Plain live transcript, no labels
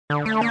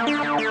Shalom,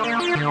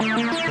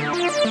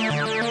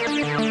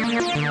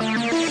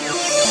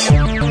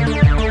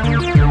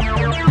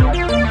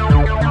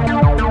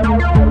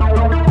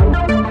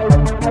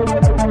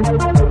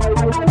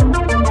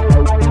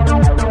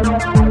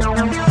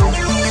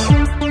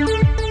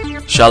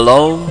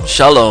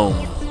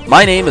 shalom.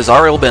 My name is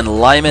Ariel ben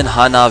Lyman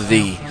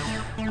Hanavi.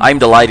 I'm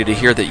delighted to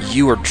hear that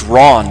you are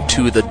drawn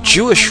to the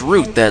Jewish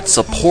root that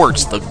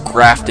supports the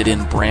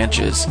grafted-in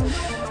branches.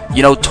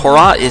 You know,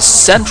 Torah is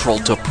central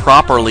to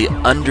properly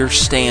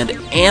understand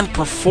and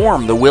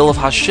perform the will of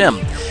Hashem,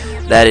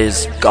 that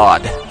is,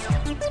 God.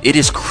 It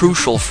is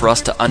crucial for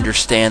us to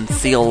understand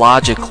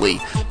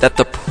theologically that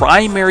the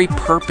primary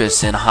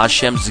purpose in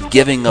Hashem's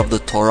giving of the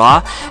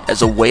Torah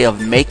as a way of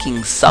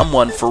making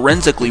someone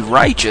forensically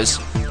righteous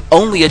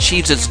only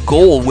achieves its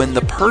goal when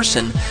the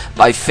person,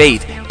 by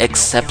faith,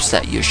 accepts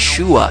that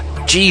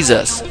Yeshua,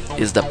 Jesus,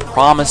 is the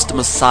promised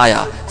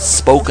Messiah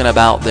spoken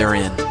about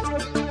therein.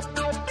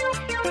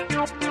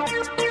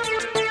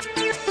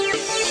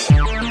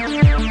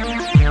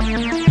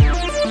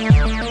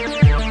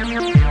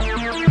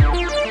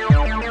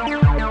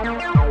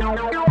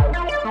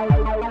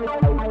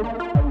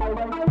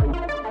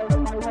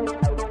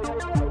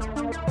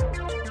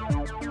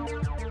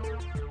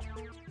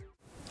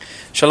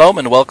 Shalom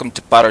and welcome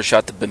to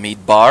Parashat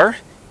Bamidbar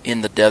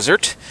in the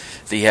desert.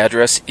 The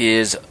address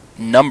is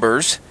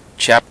Numbers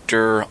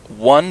chapter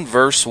 1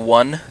 verse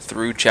 1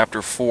 through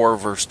chapter 4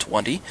 verse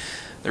 20.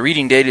 The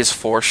reading date is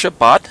for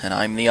Shabbat, and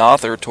I'm the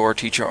author, Torah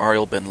teacher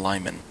Ariel ben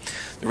Lyman.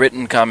 The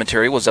written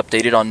commentary was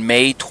updated on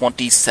May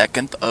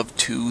 22nd of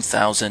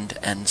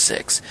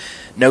 2006.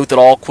 Note that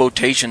all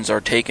quotations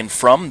are taken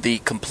from the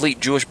Complete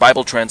Jewish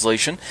Bible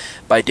Translation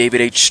by David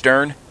H.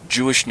 Stern,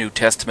 Jewish New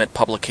Testament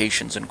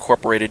Publications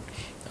Incorporated,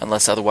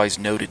 unless otherwise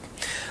noted.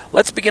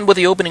 Let's begin with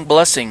the opening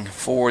blessing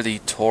for the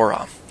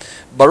Torah.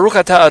 Baruch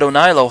atah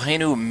Adonai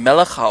Eloheinu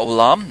melech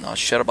haolam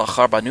asher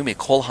bachar banu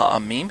mikol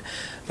ha'amim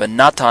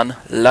v'natan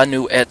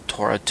lanu et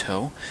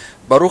Torato.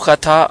 Baruch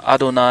atah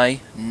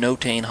Adonai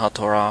notein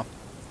haTorah.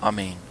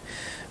 Amen.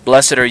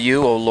 Blessed are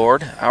you, O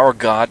Lord, our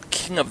God,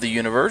 King of the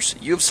universe.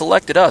 You have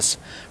selected us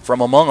from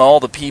among all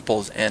the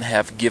peoples and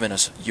have given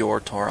us your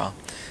Torah.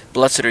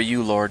 Blessed are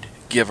you, Lord,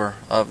 giver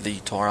of the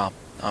Torah.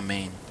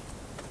 Amen.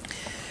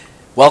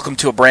 Welcome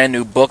to a brand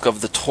new book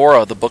of the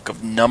Torah, the book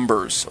of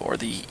Numbers, or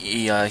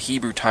the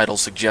Hebrew title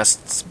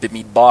suggests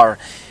Bimidbar.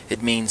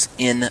 It means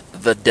in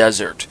the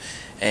desert.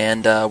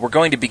 And we're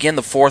going to begin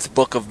the fourth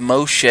book of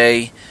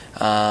Moshe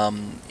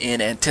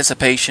in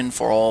anticipation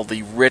for all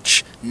the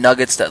rich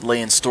nuggets that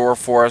lay in store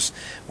for us.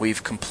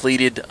 We've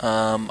completed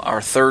our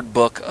third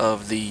book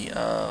of the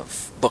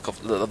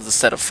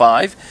set of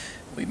five.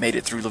 We made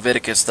it through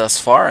Leviticus thus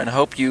far, and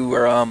hope you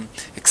are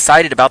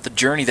excited about the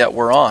journey that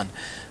we're on.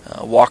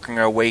 Walking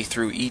our way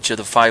through each of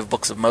the five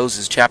books of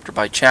Moses, chapter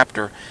by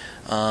chapter,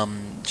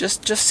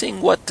 just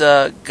seeing what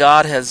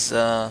God has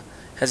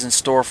in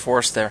store for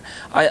us there.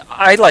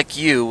 I like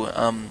you,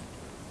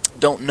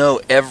 don't know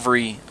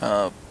every.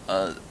 I'm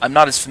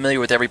not as familiar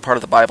with every part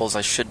of the Bible as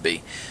I should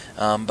be,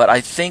 but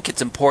I think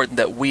it's important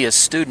that we as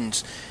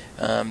students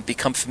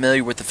become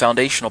familiar with the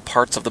foundational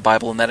parts of the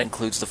Bible, and that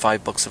includes the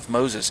five books of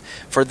Moses.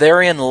 For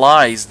therein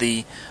lies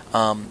the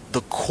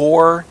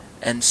core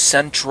and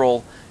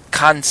central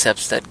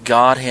concepts that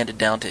God handed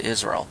down to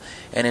Israel,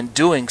 and in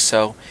doing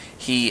so,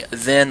 He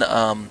then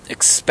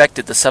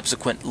expected the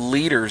subsequent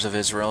leaders of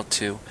Israel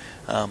to,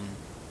 as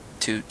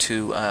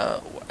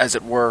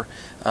it were,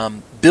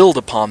 build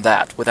upon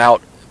that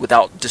without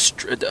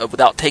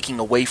taking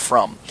away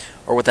from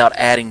or without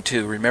adding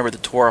to. Remember, the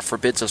Torah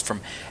forbids us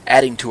from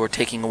adding to or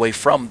taking away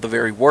from the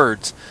very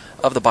words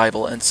of the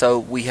Bible, and so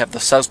we have the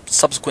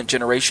subsequent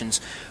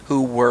generations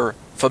who were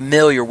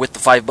familiar with the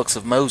five books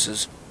of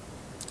Moses,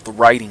 the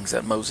writings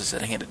that Moses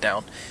had handed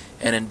down,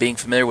 and in being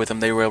familiar with them,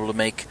 they were able to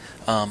make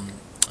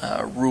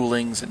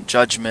rulings and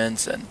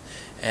judgments and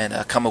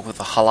come up with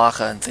a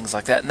halacha and things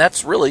like that. And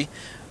that's really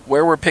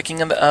where we're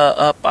picking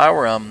up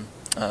our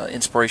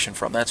inspiration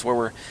from. That's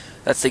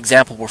the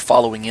example we're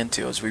following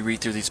into as we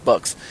read through these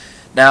books.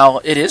 Now,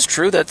 it is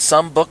true that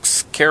some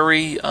books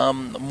carry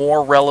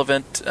more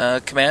relevant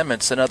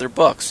commandments than other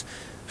books.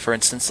 For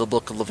instance, the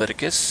book of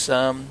Leviticus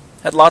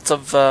had lots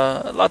of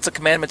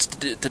commandments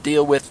to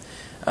deal with.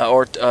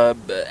 Or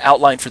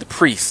outlined for the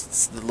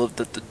priests,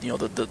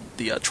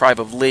 the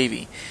tribe of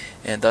Levi,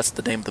 and that's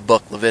the name of the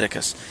book,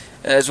 Leviticus.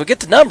 As we get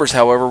to Numbers,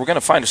 however, we're going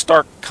to find a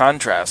stark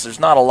contrast. There's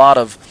not a lot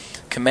of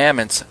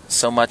commandments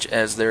so much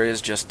as there is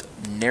just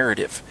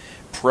narrative,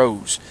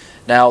 prose.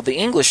 Now, the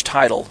English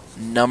title,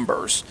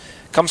 Numbers,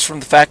 comes from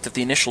the fact that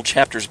the initial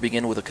chapters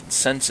begin with a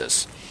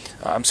consensus.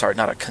 I'm sorry,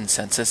 not a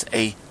consensus,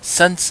 a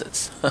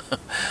census.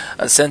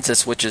 A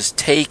census which is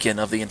taken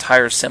of the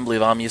entire assembly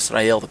of Am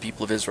Yisrael, the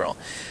people of Israel.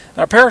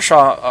 Now,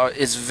 Parashah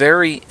is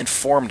very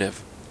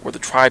informative where the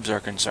tribes are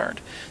concerned.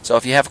 So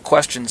if you have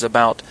questions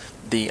about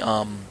the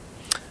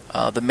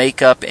the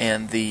makeup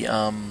and the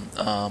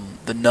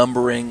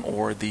numbering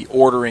or the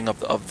ordering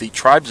of the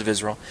tribes of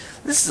Israel,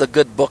 this is a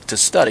good book to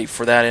study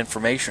for that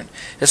information.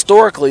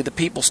 Historically, the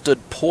people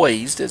stood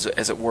poised,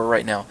 as it were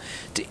right now,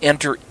 to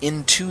enter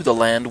into the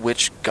land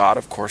which God,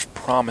 of course,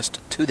 promised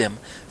to them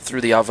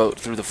through the Avot,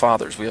 through the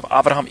fathers. We have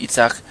Abraham,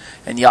 Isaac,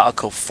 and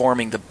Yaakov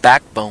forming the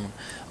backbone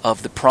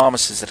of the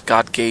promises that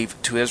God gave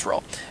to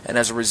Israel. And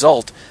as a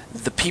result,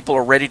 the people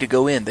are ready to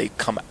go in. They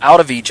come out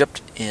of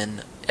Egypt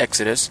in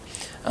Exodus.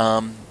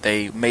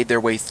 They made their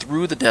way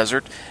through the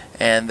desert,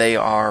 and they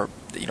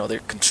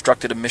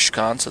constructed a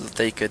Mishkan so that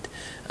they could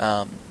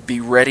be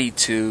ready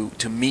to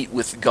meet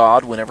with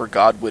God whenever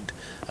God would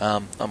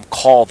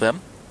call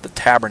them, the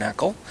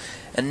tabernacle.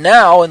 And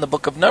now in the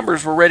book of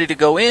Numbers we're ready to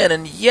go in,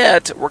 and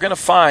yet we're going to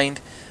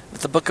find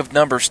that the book of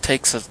Numbers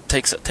takes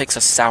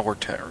a sour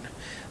turn.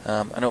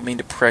 I don't mean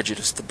to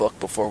prejudice the book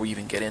before we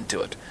even get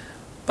into it,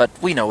 but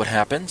we know what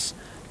happens.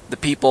 The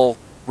people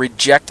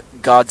reject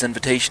God's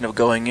invitation of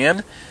going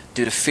in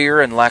due to fear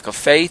and lack of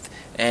faith,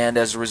 and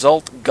as a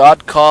result,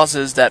 God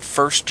causes that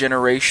first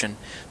generation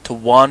to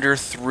wander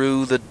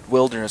through the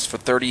wilderness for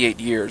 38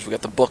 years. We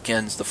got the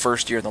bookends, the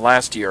first year and the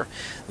last year.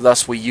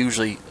 Thus, we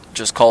usually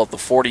just call it the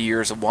 40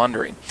 years of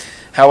wandering.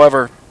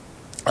 However,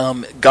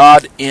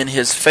 God, in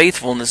His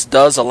faithfulness,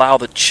 does allow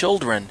the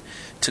children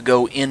to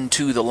go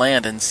into the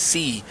land and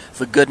see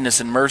the goodness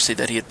and mercy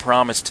that He had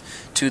promised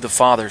to the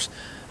fathers.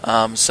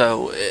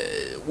 So,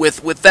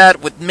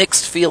 with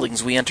mixed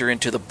feelings, we enter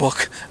into the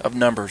book of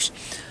Numbers.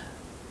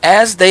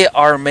 As they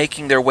are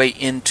making their way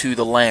into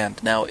the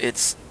land, now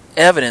it's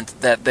evident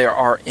that there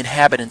are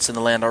inhabitants in the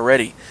land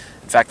already.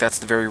 In fact, that's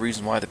the very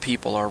reason why the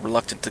people are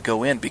reluctant to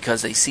go in,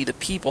 because they see the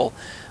people,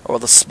 or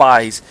the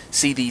spies,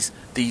 see these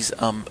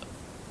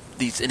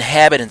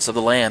inhabitants of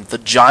the land, the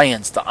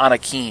giants, the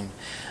Anakim,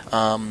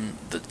 and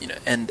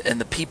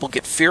the people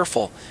get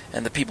fearful,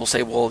 and the people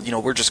say, well,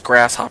 we're just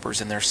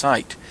grasshoppers in their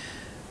sight.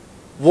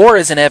 War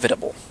is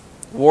inevitable.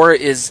 War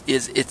is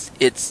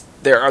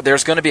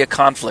there's going to be a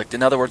conflict.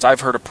 In other words, I've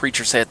heard a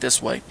preacher say it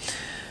this way: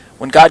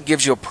 when God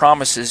gives you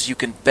promises, you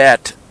can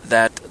bet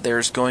that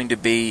there's going to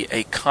be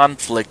a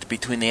conflict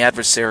between the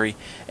adversary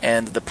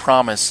and the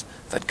promise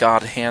that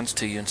God hands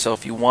to you. And so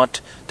if you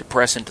want to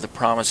press into the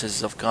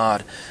promises of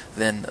God,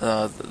 then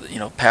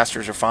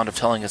pastors are fond of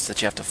telling us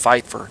that you have to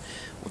fight for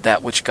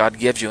that which God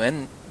gives you.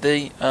 And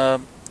the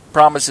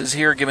promises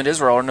here given to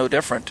Israel are no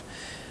different.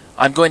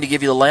 I'm going to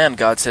give you the land,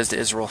 God says to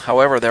Israel.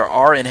 However, there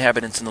are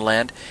inhabitants in the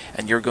land,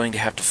 and you're going to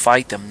have to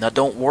fight them. Now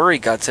don't worry,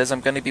 God says, I'm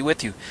going to be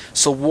with you.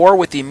 So war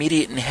with the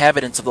immediate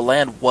inhabitants of the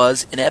land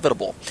was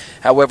inevitable.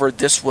 However,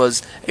 this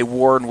was a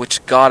war in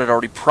which God had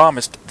already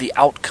promised the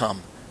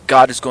outcome.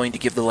 God is going to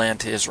give the land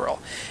to Israel.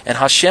 And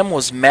Hashem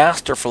was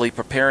masterfully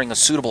preparing a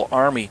suitable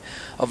army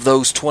of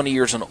those 20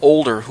 years and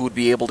older who would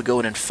be able to go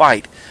in and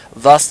fight.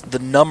 Thus, the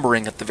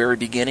numbering at the very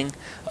beginning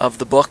of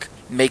the book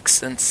makes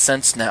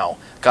sense now.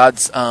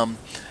 God's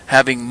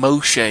having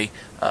Moshe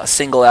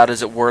single out,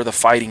 as it were, the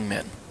fighting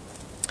men.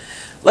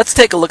 Let's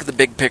take a look at the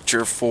big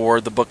picture for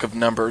the book of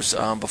Numbers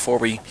before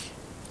we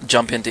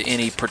jump into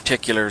any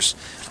particulars.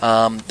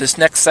 This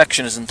next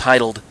section is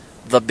entitled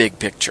The Big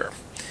Picture.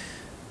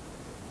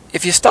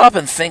 If you stop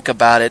and think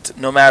about it,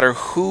 no matter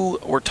who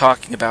we're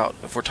talking about,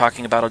 if we're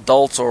talking about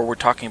adults or we're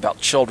talking about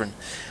children,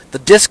 the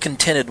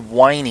discontented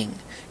whining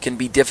can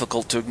be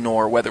difficult to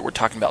ignore, whether we're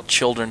talking about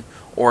children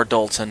or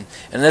adults. And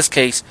in this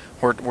case,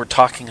 we're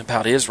talking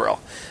about Israel.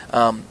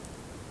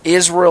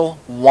 Israel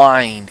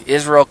whined,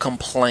 Israel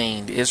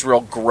complained,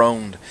 Israel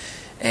groaned,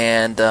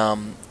 and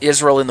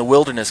Israel in the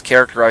wilderness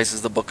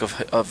characterizes the book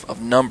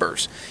of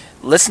Numbers.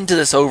 Listen to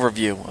this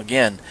overview.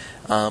 Again,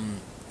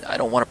 I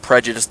don't want to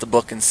prejudice the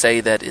book and say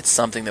that it's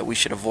something that we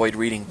should avoid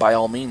reading. By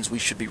all means, we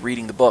should be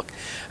reading the book.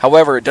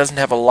 However, it doesn't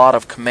have a lot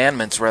of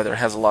commandments, rather it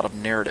has a lot of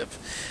narrative.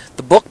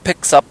 The book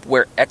picks up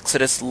where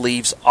Exodus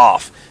leaves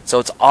off. So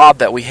it's odd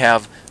that we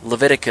have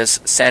Leviticus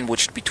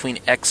sandwiched between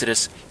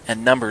Exodus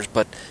and Numbers,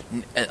 but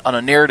on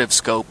a narrative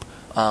scope,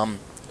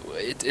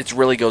 it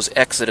really goes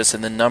Exodus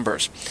and then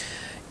Numbers.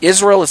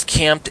 Israel is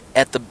camped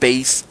at the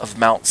base of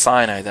Mount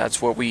Sinai.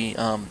 That's where we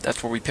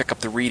pick up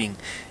the reading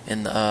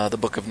in the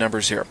book of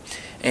Numbers here.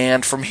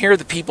 And from here,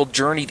 the people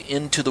journeyed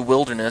into the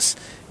wilderness,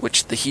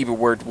 which the Hebrew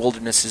word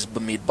wilderness is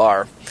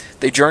Bamidbar.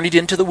 They journeyed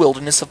into the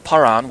wilderness of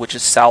Paran, which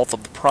is south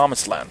of the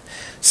Promised Land.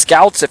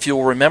 Scouts, if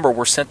you'll remember,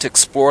 were sent to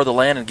explore the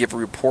land and give a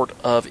report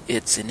of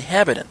its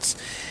inhabitants.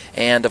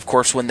 And, of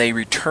course, when they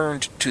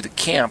returned to the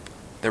camp,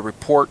 their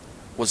report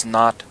was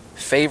not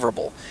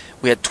favorable.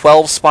 We had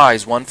 12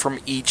 spies, one from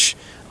each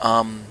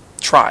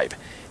tribe,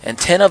 and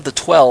 10 of the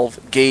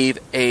 12 gave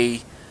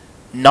a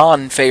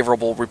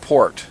non-favorable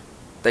report.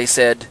 They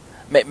said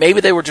maybe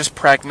they were just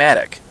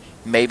pragmatic,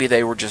 maybe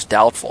they were just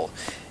doubtful.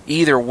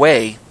 Either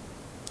way,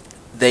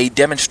 they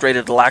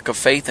demonstrated a lack of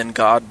faith in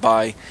God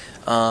by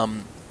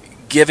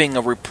giving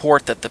a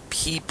report that the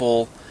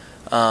people,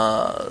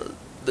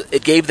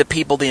 it gave the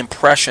people the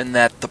impression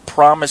that the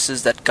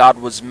promises that God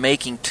was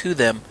making to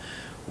them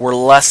were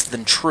less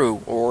than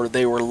true, or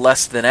they were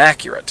less than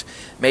accurate.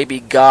 Maybe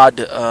God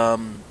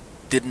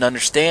didn't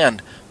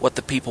understand what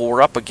the people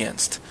were up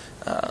against.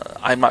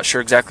 I'm not sure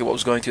exactly what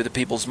was going through the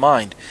people's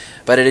mind,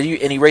 but at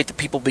any rate, the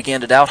people began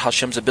to doubt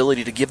Hashem's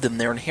ability to give them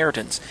their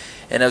inheritance,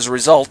 and as a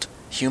result,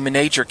 human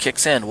nature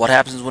kicks in. What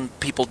happens when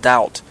people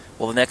doubt?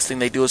 Well, the next thing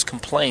they do is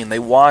complain. They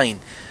whine,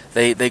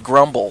 they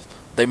grumble,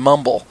 they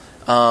mumble,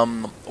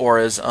 or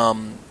as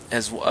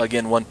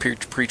again one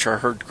preacher I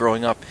heard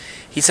growing up,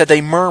 he said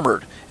they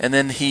murmured, and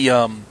then he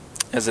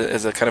as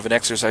a kind of an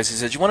exercise, he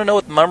said, "You want to know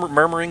what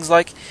murmuring's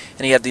like?"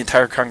 And he had the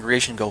entire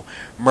congregation go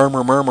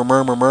murmur, murmur,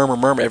 murmur, murmur,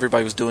 murmur.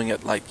 Everybody was doing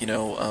it like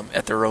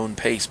at their own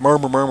pace,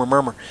 murmur, murmur,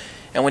 murmur.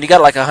 And when you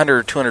got like 100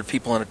 or 200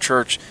 people in a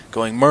church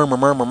going murmur,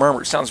 murmur,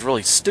 murmur, it sounds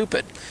really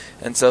stupid.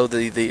 And so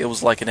it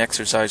was like an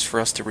exercise for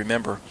us to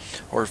remember,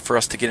 or for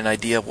us to get an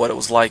idea of what it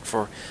was like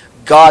for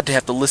God to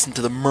have to listen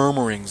to the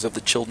murmurings of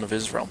the children of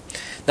Israel.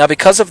 Now,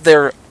 because of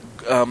their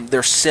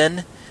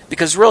sin,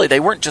 because really they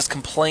weren't just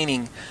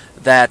complaining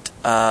that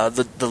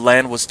the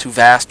land was too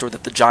vast or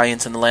that the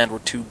giants in the land were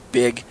too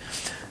big,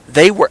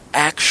 they were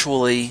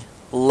actually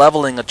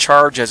leveling a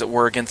charge, as it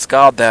were, against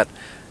God that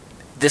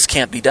this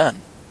can't be done.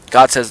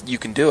 God says you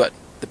can do it.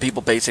 The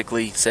people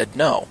basically said,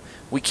 no,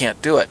 we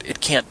can't do it. It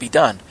can't be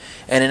done.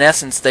 And in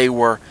essence, they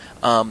were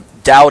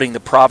doubting the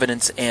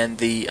providence and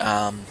the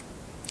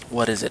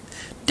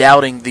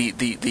doubting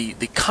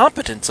the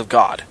competence of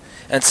God.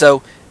 And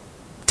so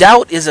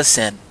doubt is a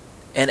sin.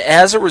 And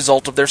as a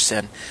result of their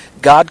sin,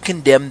 God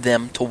condemned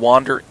them to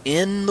wander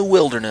in the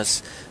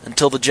wilderness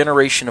until the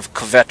generation of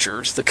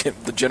kvetchers,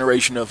 the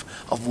generation of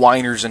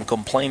whiners and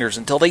complainers,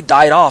 until they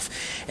died off,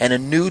 and a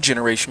new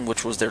generation,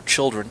 which was their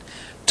children,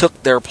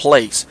 took their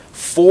place.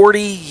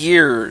 40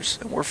 years,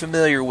 and we're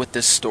familiar with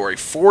this story,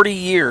 40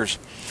 years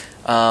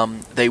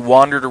they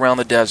wandered around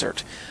the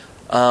desert.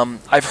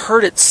 I've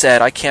heard it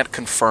said, I can't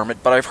confirm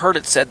it, but I've heard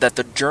it said that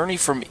the journey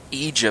from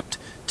Egypt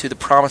to the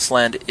Promised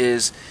Land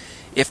is,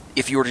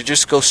 if you were to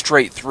just go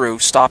straight through,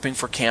 stopping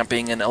for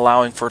camping and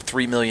allowing for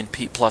 3 million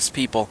plus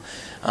people,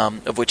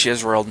 of which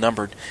Israel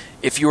numbered,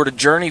 if you were to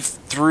journey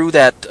through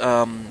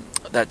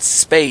that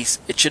space,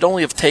 it should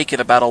only have taken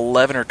about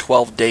 11 or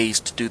 12 days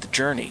to do the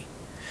journey.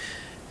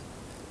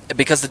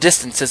 Because the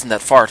distance isn't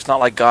that far. It's not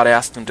like God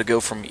asked them to go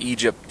from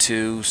Egypt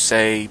to,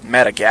 say,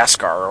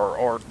 Madagascar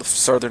or the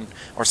southern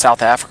or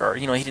South Africa.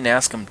 He didn't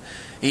ask them.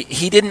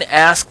 He didn't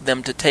ask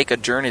them to take a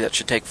journey that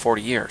should take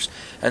 40 years.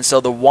 And so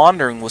the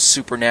wandering was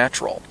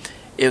supernatural.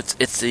 It's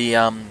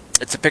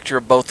a picture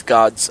of both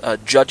God's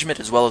judgment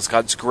as well as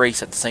God's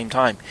grace at the same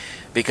time.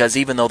 Because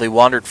even though they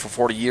wandered for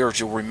 40 years,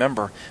 you'll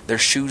remember, their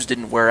shoes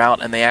didn't wear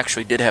out, and they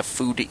actually did have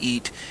food to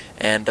eat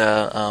and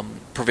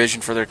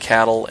provision for their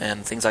cattle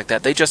and things like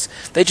that. They just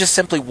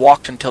simply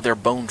walked until their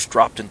bones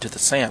dropped into the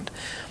sand.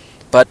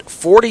 But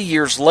 40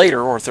 years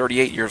later, or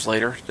 38 years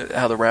later,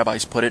 how the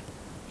rabbis put it,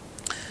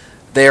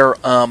 their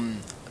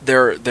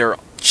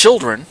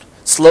children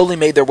slowly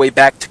made their way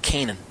back to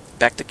Canaan.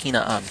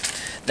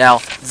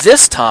 Now,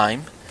 this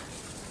time,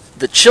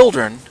 the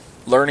children,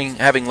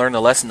 having learned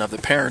the lesson of the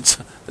parents,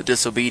 the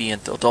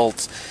disobedient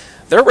adults,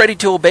 they're ready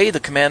to obey the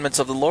commandments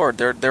of the Lord.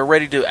 They're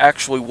ready to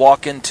actually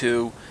walk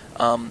into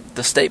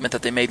the statement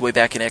that they made way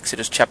back in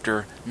Exodus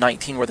chapter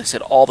 19, where they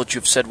said, "All that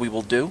you've said we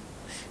will do."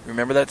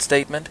 Remember that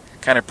statement?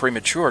 Kind of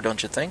premature,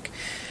 don't you think?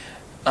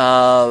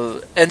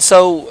 And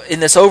so, in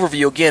this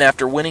overview, again,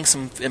 after winning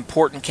some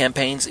important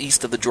campaigns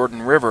east of the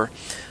Jordan River,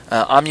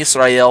 Am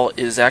Yisrael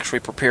is actually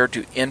prepared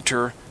to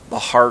enter the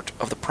heart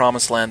of the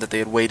Promised Land that they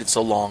had waited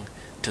so long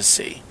to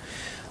see.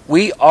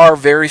 We are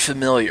very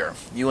familiar,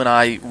 you and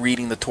I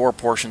reading the Torah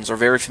portions are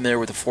very familiar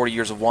with the 40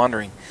 years of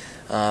wandering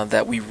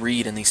that we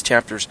read in these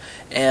chapters.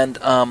 And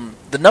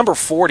the number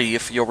 40,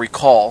 if you'll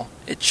recall,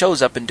 it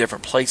shows up in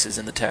different places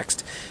in the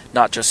text,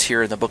 not just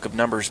here in the book of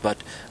Numbers, but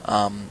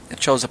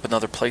it shows up in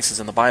other places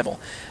in the Bible.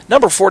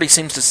 Number 40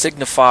 seems to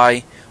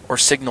signify or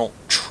signal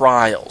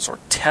trials or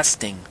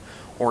testing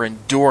or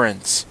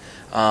endurance.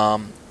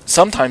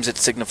 Sometimes it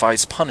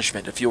signifies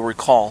punishment. If you'll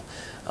recall,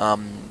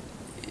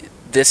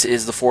 this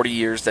is the 40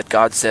 years that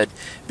God said,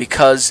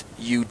 because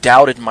you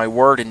doubted my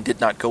word and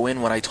did not go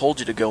in when I told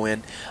you to go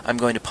in, I'm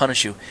going to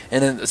punish you.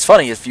 And then it's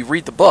funny, if you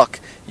read the book,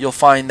 you'll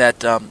find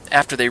that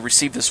after they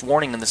receive this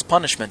warning and this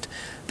punishment,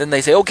 then they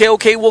say,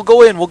 okay, we'll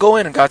go in.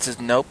 And God says,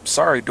 nope,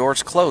 sorry,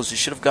 door's closed. You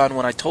should have gone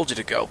when I told you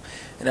to go.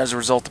 And as a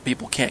result, the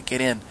people can't get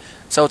in.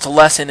 So it's a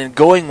lesson in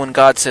going when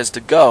God says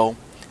to go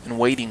and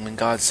waiting when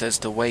God says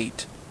to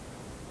wait.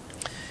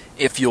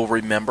 If you'll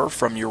remember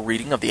from your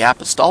reading of the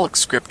apostolic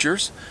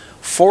scriptures,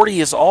 40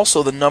 is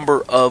also the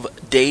number of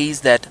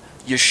days that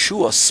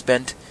Yeshua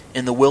spent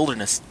in the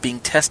wilderness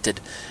being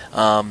tested,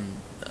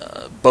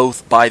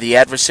 both by the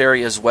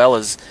adversary as well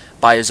as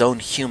by his own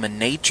human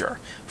nature.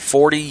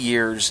 40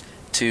 years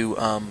to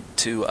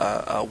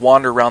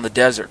wander around the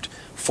desert.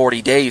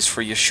 40 days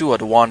for Yeshua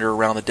to wander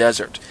around the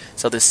desert.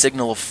 So the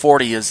signal of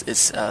 40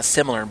 is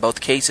similar in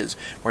both cases,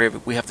 where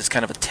we have this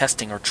kind of a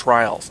testing or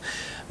trials.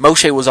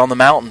 Moshe was on the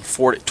mountain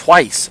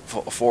twice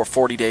for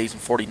 40 days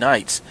and 40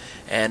 nights,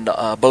 and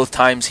both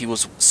times he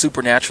was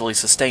supernaturally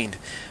sustained.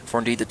 For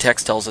indeed the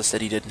text tells us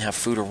that he didn't have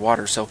food or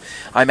water. So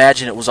I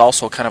imagine it was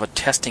also kind of a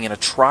testing and a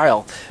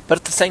trial. But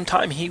at the same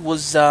time, he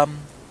was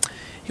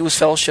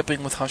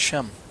fellowshipping with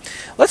Hashem.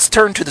 Let's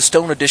turn to the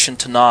Stone Edition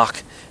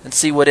Tanakh and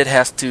see what it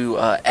has to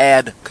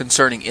add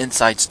concerning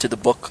insights to the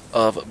book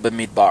of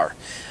Bamidbar.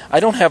 I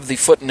don't have the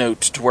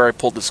footnote to where I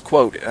pulled this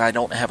quote, and I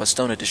don't have a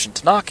Stone Edition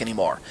Tanakh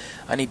anymore.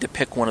 I need to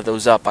pick one of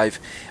those up.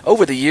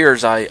 Over the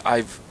years,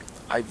 I've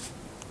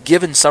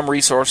given some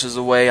resources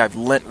away. I've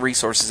lent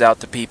resources out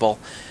to people,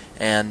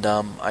 and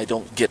I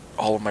don't get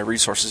all of my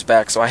resources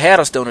back. So I had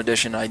a Stone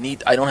Edition. I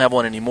don't have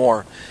one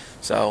anymore,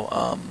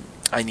 so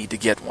I need to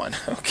get one.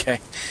 Okay.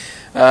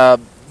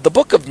 The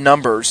Book of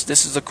Numbers,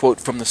 this is a quote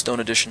from the Stone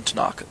Edition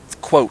Tanakh.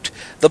 Quote,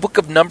 "The Book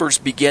of Numbers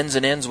begins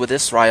and ends with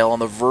Israel on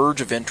the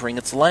verge of entering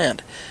its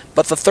land.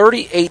 But the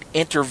 38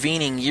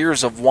 intervening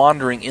years of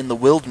wandering in the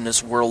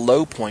wilderness were a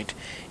low point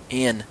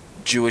in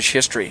Jewish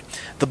history.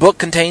 The book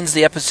contains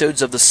the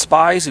episodes of the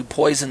spies who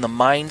poisoned the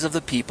minds of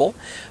the people,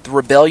 the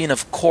rebellion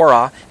of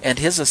Korah and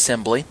his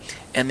assembly,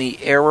 and the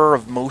error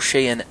of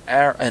Moshe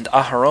and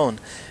Aharon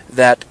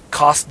that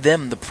cost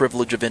them the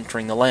privilege of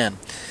entering the land.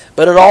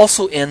 But it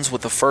also ends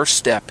with the first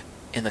step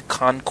in the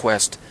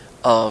conquest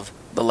of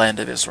the land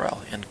of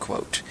Israel." End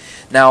quote.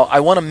 Now, I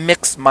want to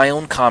mix my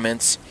own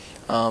comments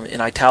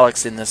in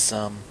italics in this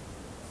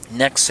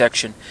next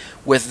section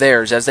with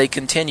theirs as they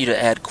continue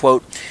to add,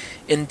 quote,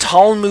 "In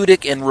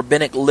Talmudic and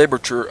rabbinic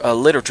literature,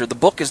 the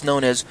book is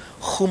known as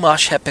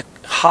Chumash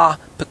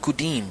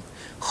HaPekudim,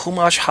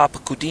 Chumash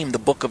HaPekudim, the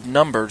Book of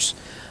Numbers,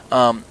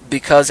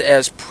 because,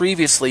 as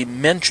previously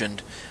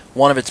mentioned,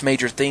 one of its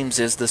major themes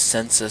is the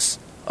census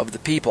of the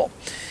people.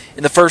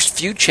 In the first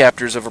few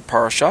chapters of a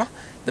parasha,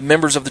 the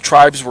members of the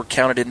tribes were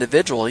counted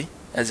individually,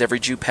 as every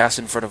Jew passed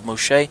in front of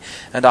Moshe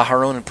and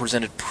Aharon and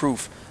presented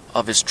proof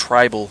of his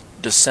tribal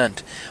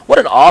descent. What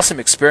an awesome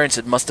experience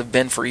it must have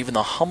been for even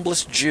the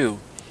humblest Jew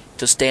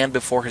to stand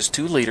before his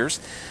two leaders,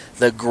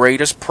 the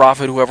greatest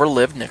prophet who ever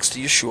lived, next to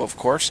Yeshua, of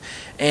course,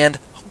 and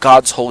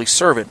God's holy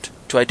servant,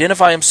 to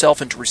identify himself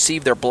and to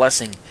receive their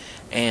blessing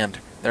and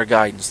their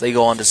guidance." They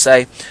go on to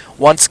say,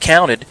 "Once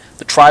counted,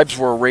 the tribes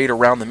were arrayed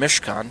around the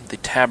Mishkan, the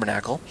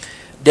tabernacle,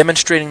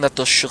 demonstrating that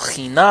the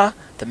Shekhinah,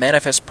 the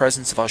manifest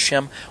presence of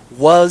Hashem,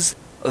 was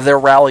their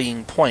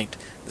rallying point,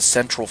 the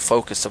central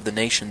focus of the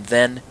nation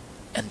then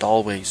and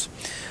always.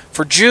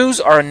 For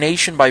Jews are a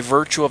nation by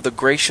virtue of the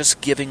gracious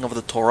giving of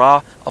the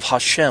Torah of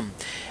Hashem,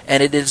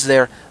 and it is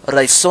their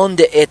raison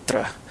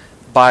d'etre.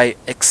 By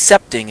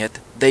accepting it,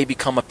 they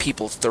become a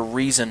people. It's the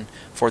reason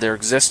for their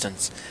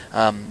existence."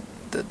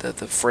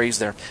 The phrase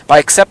there. By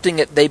accepting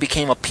it, they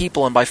became a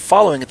people, and by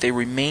following it, they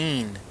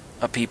remain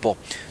a people.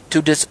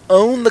 To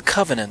disown the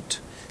covenant,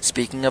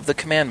 speaking of the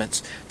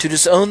commandments, to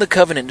disown the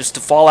covenant is to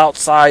fall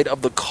outside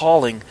of the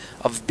calling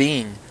of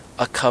being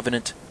a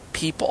covenant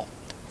people.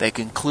 They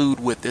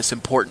conclude with this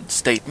important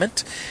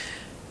statement.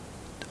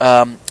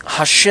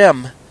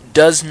 Hashem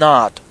does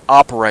not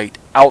operate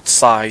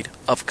outside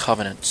of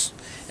covenants.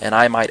 And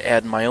I might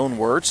add in my own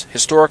words,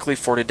 historically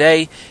for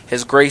today,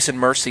 His grace and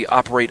mercy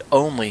operate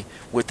only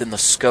within the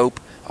scope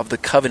of the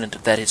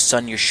covenant that His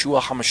Son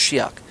Yeshua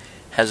HaMashiach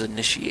has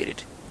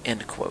initiated.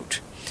 End quote.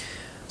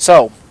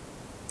 So,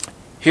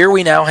 here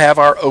we now have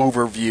our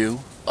overview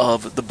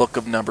of the book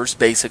of Numbers.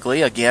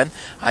 Basically, again,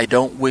 I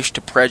don't wish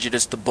to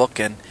prejudice the book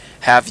and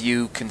have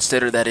you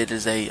consider that it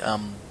is a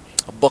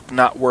book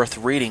not worth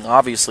reading.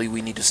 Obviously,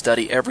 we need to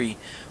study every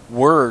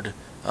word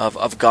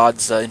of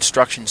God's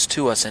instructions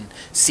to us and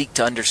seek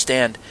to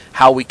understand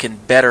how we can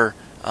better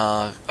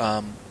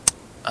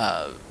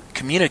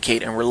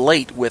communicate and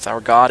relate with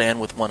our God and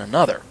with one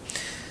another.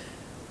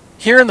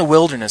 Here in the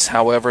wilderness,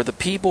 however, the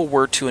people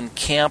were to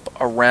encamp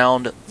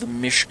around the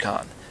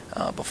Mishkan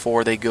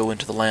before they go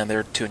into the land.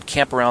 They're to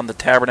encamp around the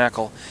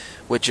tabernacle,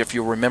 which, if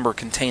you remember,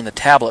 contained the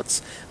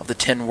tablets of the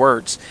 10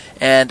 words.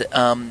 And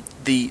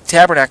the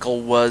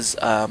tabernacle was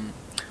a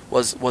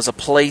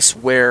place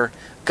where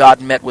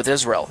God met with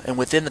Israel, and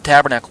within the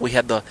tabernacle we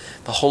had the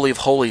Holy of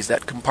Holies,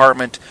 that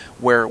compartment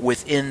where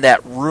within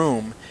that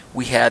room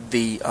we had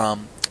the Ark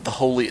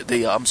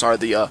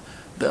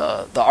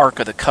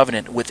of the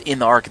Covenant. Within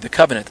the Ark of the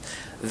Covenant,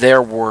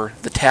 there were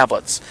the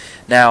tablets.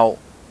 Now,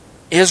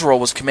 Israel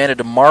was commanded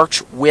to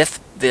march with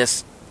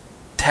this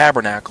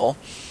tabernacle.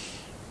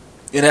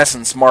 In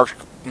essence, march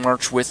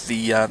with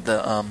the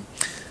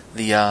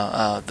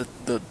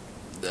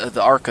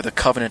Ark of the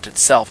Covenant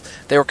itself.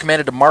 They were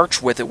commanded to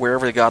march with it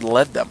wherever God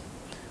led them.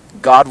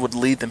 God would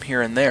lead them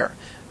here and there.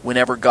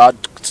 Whenever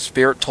God's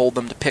Spirit told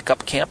them to pick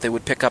up camp, they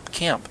would pick up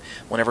camp.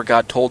 Whenever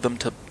God told them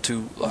to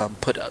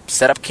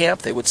set up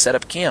camp, they would set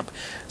up camp.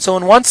 So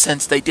in one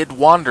sense they did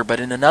wander, but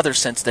in another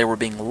sense they were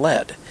being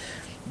led.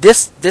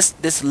 This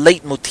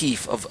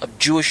leitmotif of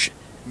Jewish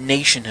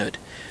nationhood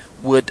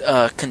would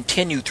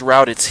continue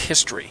throughout its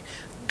history.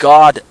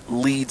 God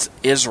leads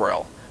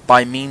Israel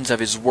by means of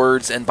His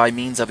words and by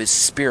means of His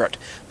Spirit.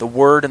 The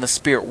Word and the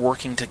Spirit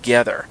working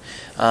together.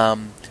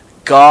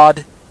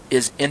 God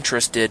is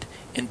interested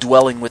in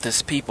dwelling with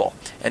His people,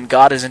 and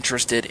God is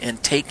interested in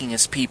taking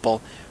His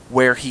people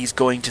where he's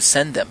going to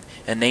send them,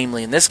 and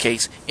namely, in this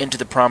case, into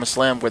the promised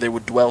land where they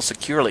would dwell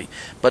securely.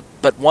 But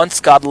once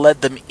God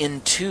led them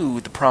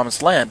into the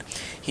promised land,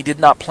 he did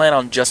not plan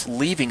on just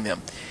leaving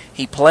them.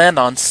 He planned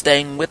on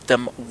staying with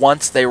them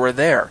once they were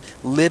there,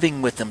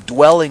 living with them,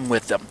 dwelling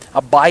with them,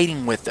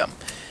 abiding with them.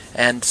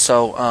 And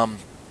so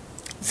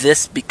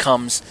this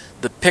becomes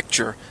the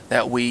picture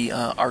that we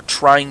are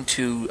trying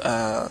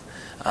to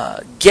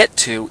get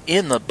to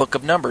in the book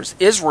of Numbers.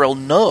 Israel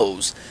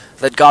knows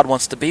that God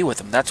wants to be with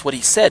them. That's what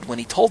he said when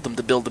he told them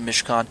to build the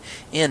Mishkan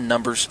in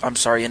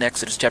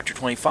Exodus chapter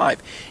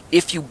 25.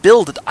 If you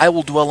build it, I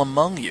will dwell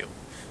among you,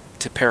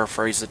 to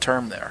paraphrase the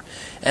term there.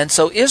 And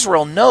so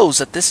Israel knows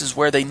that this is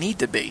where they need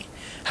to be.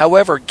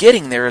 However,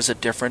 getting there is a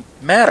different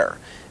matter.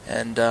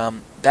 And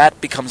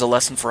that becomes a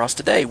lesson for us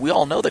today. We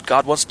all know that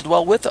God wants to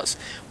dwell with us.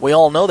 We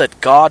all know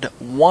that God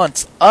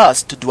wants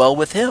us to dwell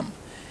with him.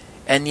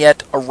 And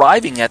yet,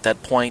 arriving at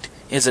that point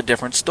is a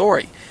different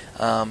story.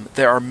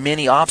 There are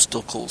many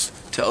obstacles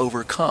to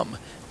overcome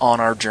on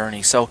our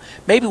journey. So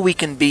maybe we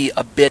can be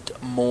a bit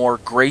more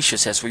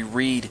gracious as we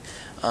read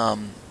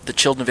the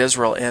children of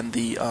Israel and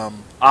the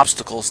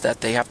obstacles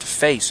that they have to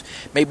face.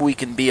 Maybe we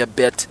can be a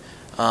bit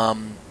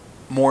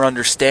more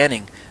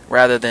understanding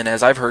rather than,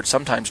 as I've heard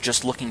sometimes,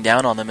 just looking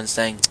down on them and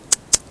saying,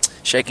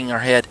 shaking our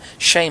head,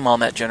 shame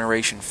on that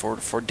generation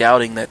for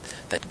doubting that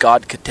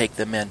God could take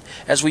them in.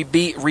 As we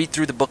read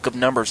through the book of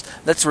Numbers,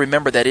 let's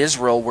remember that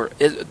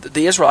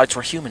the Israelites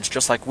were humans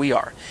just like we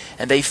are.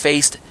 And they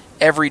faced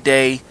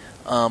everyday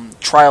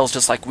trials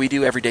just like we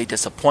do, everyday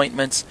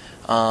disappointments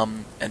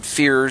and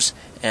fears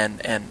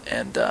and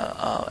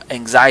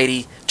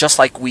anxiety just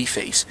like we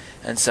face.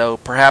 And so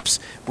perhaps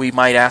we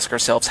might ask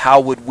ourselves, how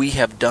would we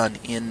have done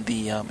in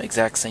the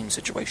exact same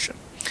situation?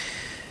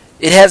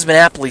 It has been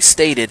aptly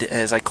stated,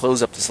 as I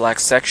close up this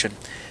last section,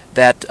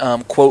 that,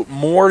 quote,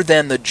 more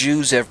than the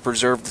Jews have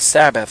preserved the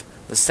Sabbath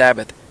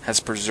has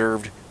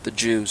preserved the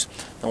Jews.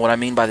 And what I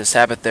mean by the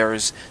Sabbath there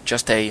is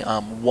just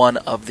one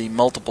of the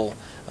multiple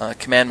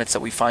commandments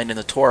that we find in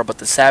the Torah, but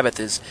the Sabbath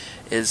is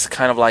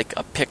kind of like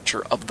a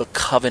picture of the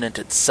covenant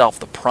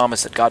itself, the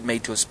promise that God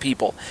made to his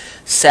people.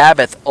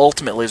 Sabbath,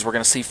 ultimately, as we're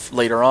going to see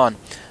later on,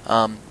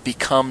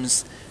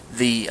 becomes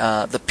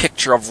the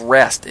picture of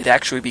rest. It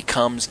actually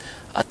becomes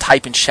a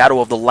type and shadow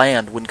of the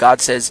land. When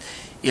God says,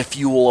 if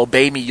you will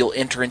obey me, you'll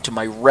enter into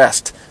my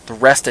rest, the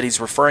rest that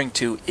he's referring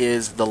to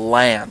is the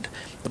land.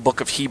 The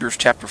book of Hebrews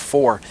chapter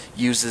 4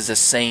 uses the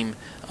same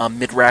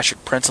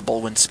midrashic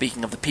principle when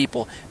speaking of the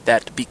people,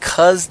 that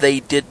because they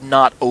did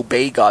not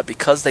obey God,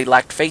 because they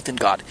lacked faith in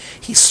God,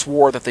 he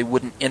swore that they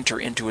wouldn't enter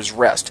into his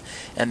rest.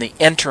 And the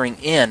entering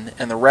in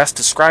and the rest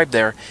described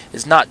there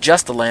is not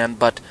just the land,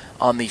 but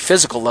on the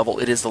physical level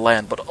it is the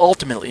land, but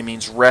ultimately it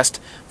means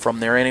rest from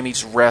their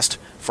enemies, rest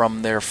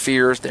from their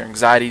fears, their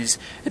anxieties.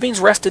 It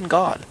means rest in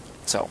God.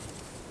 So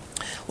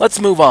let's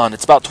move on.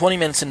 It's about 20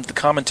 minutes into the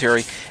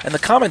commentary, and the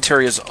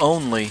commentary is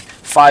only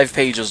 5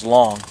 pages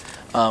long,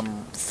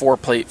 4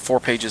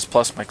 pages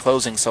plus my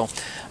closing, so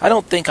I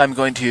don't think I'm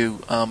going to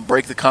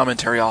break the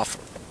commentary off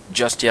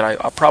just yet.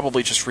 I'll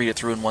probably just read it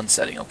through in one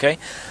setting, okay?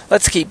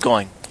 Let's keep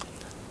going.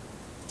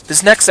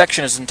 This next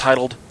section is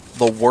entitled,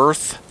 The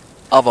Worth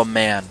of a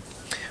Man.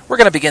 We're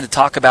going to begin to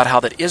talk about how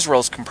that Israel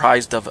is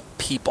comprised of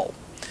people.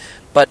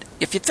 But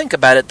if you think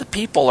about it, the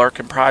people are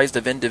comprised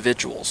of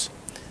individuals.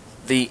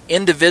 The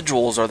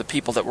individuals are the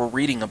people that we're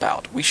reading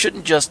about. We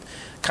shouldn't just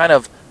kind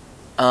of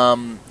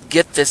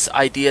get this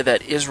idea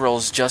that Israel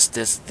is just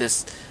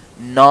this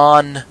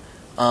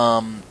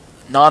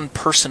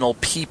non-personal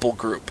people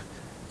group.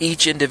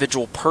 Each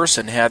individual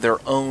person had their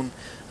own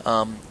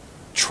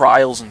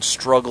trials and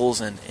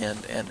struggles and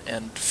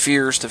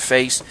fears to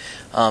face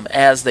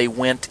as they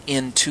went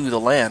into the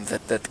land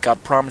that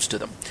God promised to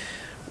them.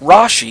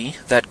 Rashi,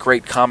 that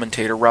great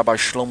commentator, Rabbi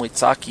Shlomo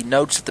Yitzhaki,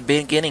 notes at the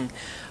beginning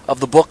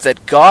of the book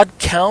that God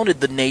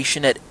counted the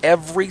nation at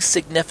every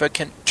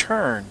significant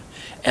turn.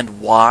 And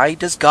why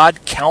does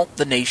God count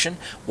the nation?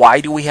 Why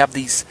do we have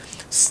this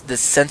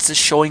census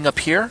showing up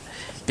here?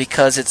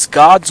 Because it's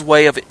God's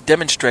way of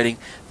demonstrating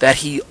that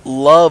he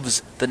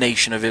loves the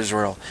nation of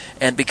Israel.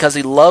 And because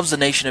he loves the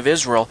nation of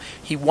Israel,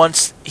 he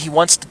wants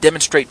to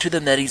demonstrate to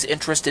them that he's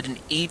interested in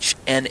each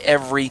and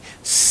every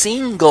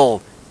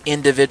single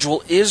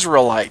individual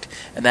Israelite.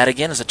 And that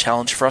again is a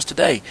challenge for us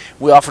today.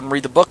 We often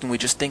read the book and we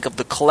just think of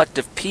the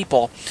collective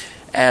people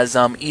as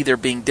either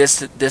being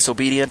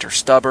disobedient or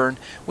stubborn.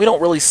 We don't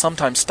really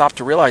sometimes stop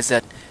to realize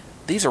that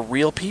these are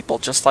real people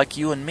just like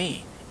you and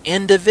me.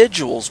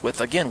 Individuals with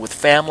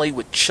family,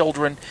 with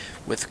children,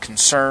 with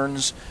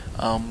concerns,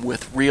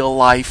 with real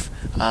life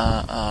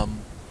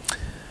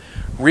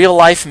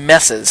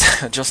messes,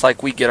 just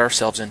like we get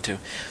ourselves into.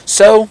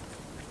 So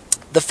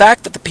the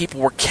fact that the people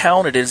were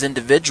counted as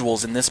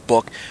individuals in this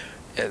book,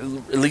 at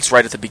least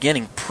right at the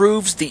beginning,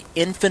 proves the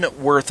infinite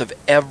worth of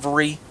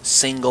every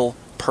single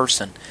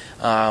person.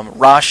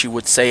 Rashi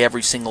would say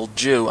every single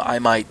Jew. I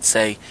might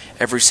say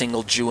every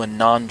single Jew and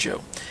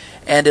non-Jew.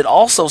 And it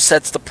also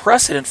sets the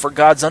precedent for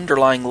God's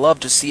underlying love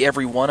to see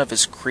every one of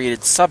his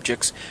created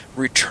subjects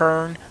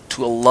return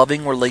to a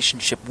loving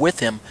relationship with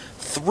him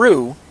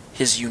through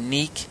his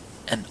unique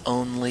and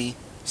only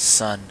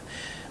Son.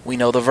 We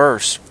know the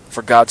verse,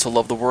 for God so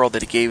loved the world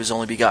that he gave his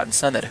only begotten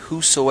Son, that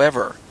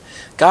whosoever.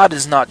 God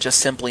is not just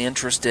simply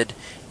interested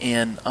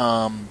in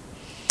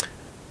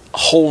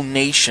whole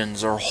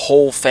nations or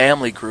whole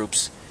family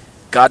groups.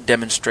 God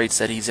demonstrates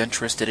that he's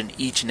interested in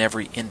each and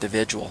every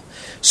individual.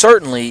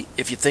 Certainly,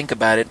 if you think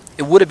about it,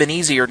 it would have been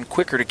easier and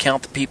quicker to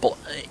count the people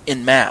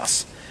in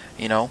mass,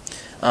 and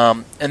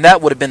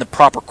that would have been the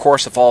proper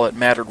course if all that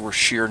mattered were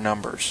sheer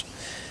numbers.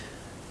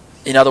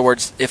 In other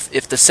words,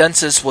 if the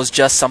census was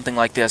just something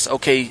like this,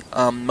 okay,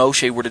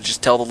 Moshe were to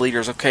just tell the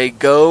leaders, okay,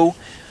 go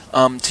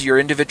to your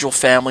individual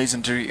families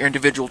and to your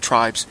individual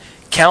tribes,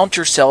 count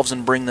yourselves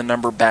and bring the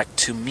number back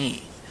to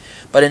me.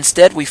 But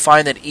instead we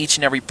find that each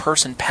and every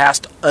person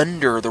passed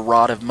under the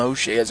rod of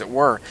Moshe, as it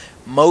were.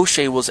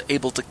 Moshe was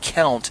able to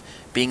count,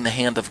 being the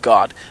hand of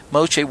God.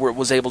 Moshe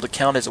was able to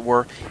count, as it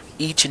were,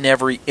 each and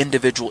every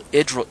individual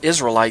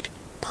Israelite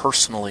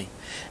personally.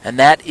 And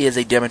that is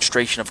a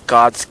demonstration of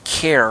God's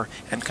care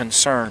and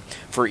concern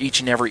for each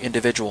and every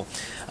individual.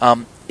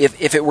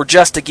 If it were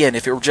just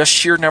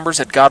sheer numbers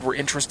that God were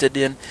interested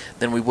in,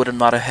 then we would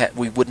not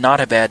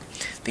have had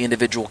the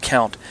individual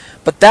count.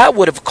 But that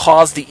would have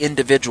caused the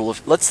individual.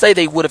 Let's say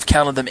they would have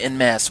counted them en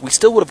masse, we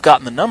still would have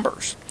gotten the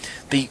numbers.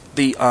 The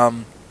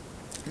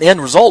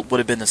end result would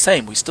have been the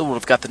same. We still would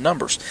have got the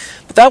numbers.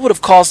 But that would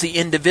have caused the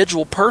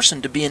individual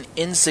person to be an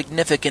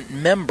insignificant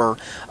member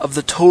of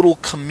the total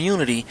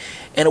community,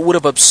 and it would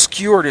have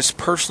obscured his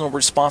personal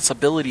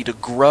responsibility to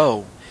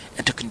grow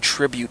and to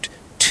contribute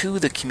to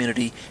the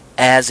community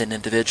as an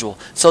individual.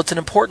 So it's an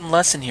important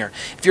lesson here.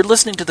 If you're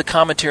listening to the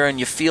commentary and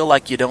you feel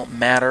like you don't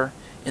matter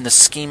in the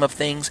scheme of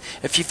things,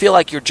 if you feel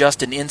like you're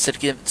just an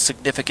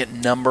insignificant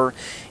number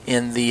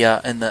in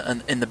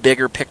the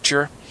bigger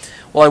picture,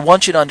 well, I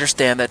want you to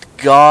understand that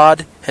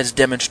God has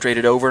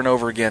demonstrated over and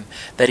over again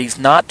that he's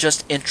not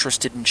just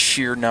interested in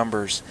sheer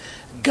numbers.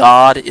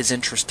 God is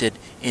interested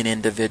in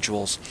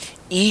individuals.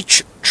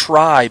 Each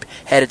tribe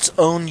had its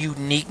own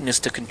uniqueness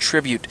to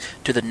contribute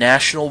to the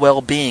national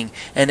well-being,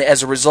 and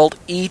as a result,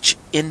 each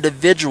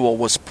individual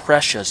was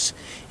precious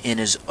in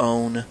his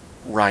own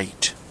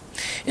right.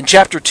 In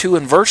chapter 2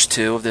 and verse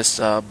 2 of this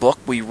book,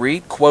 we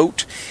read,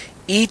 quote,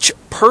 "Each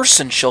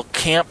person shall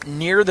camp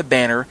near the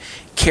banner,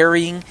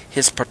 carrying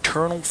his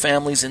paternal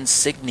family's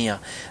insignia.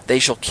 They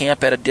shall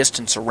camp at a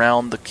distance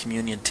around the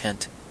communion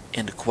tent."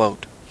 End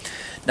quote.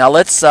 Now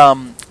let's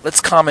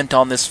comment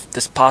on this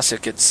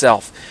pasuk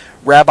itself.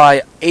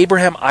 Rabbi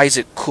Abraham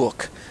Isaac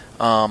Kook,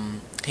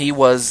 he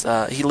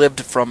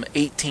lived from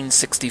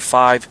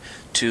 1865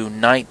 to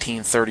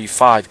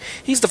 1935.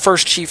 He's the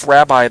first chief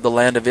rabbi of the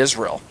land of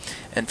Israel.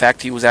 In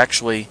fact, he was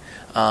actually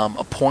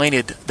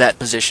appointed that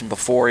position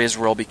before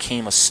Israel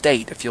became a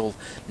state, if you'll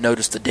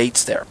notice the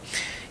dates there.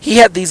 He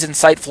had these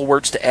insightful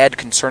words to add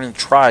concerning the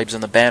tribes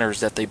and the banners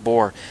that they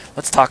bore.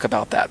 Let's talk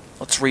about that.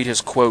 Let's read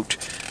his quote.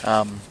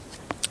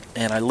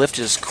 And I lift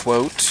his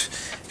quote.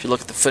 If you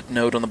look at the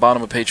footnote on the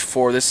bottom of page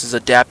 4, this is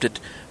adapted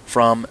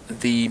from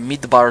the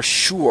Midbar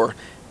Shur,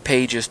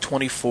 pages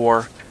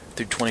 24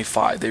 through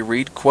 25. They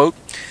read, quote,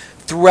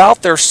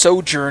 "Throughout their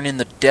sojourn in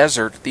the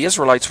desert, the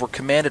Israelites were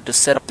commanded to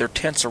set up their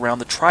tents around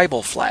the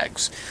tribal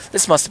flags."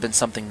 This must have been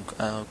something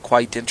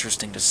quite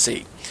interesting to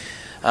see.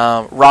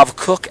 Rav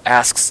Kook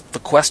asks the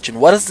question,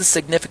 what is the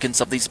significance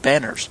of these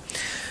banners?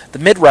 The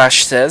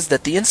Midrash says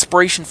that the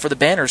inspiration for the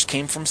banners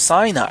came from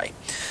Sinai.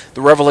 The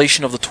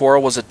revelation of the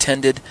Torah was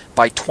attended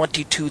by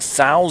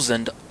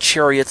 22,000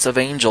 chariots of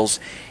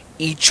angels,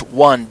 each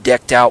one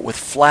decked out with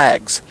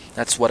flags.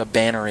 That's what a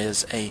banner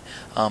is, a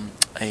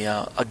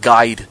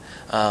guide,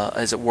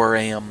 as it were,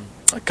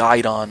 a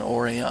guidon,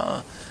 or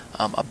a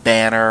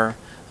banner,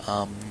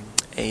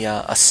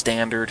 a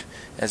standard,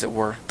 as it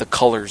were, the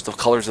colors of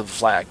the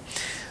flag.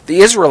 The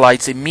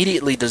Israelites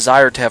immediately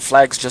desired to have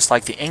flags just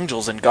like the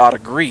angels, and God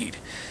agreed.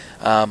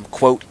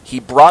 Quote, "He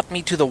brought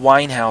me to the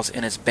wine house,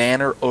 and his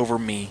banner over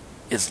me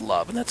is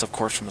love." And that's, of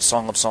course, from the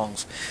Song of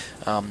Songs,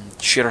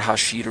 Shir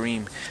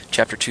HaShirim,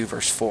 chapter 2,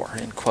 verse 4,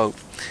 end quote.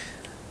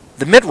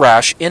 The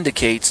Midrash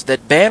indicates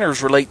that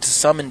banners relate to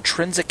some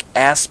intrinsic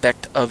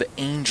aspect of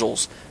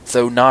angels,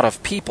 though not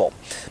of people.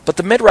 But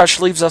the Midrash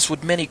leaves us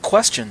with many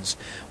questions.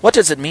 What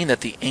does it mean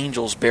that the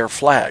angels bear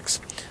flags?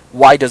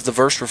 Why does the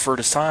verse refer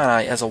to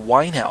Sinai as a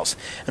wine house?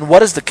 And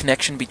what is the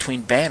connection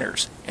between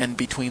banners and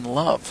between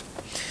love?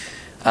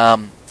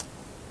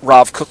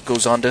 Rav Kook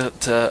goes on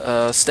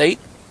to state,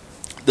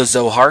 the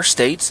Zohar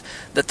states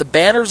that the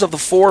banners of the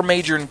four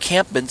major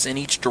encampments in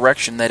each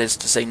direction, that is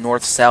to say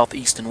north, south,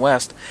 east, and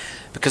west,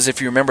 because if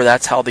you remember,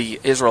 that's how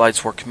the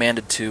Israelites were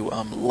commanded to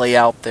lay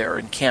out their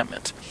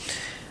encampment.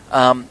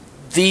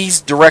 These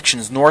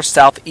directions, north,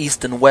 south,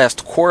 east, and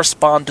west,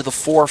 correspond to the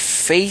four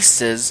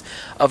faces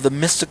of the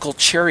mystical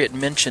chariot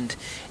mentioned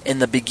in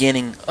the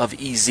beginning of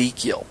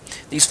Ezekiel.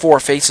 These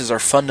four faces are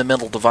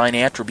fundamental divine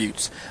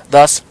attributes.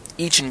 Thus,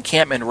 each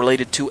encampment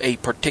related to a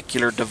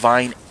particular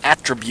divine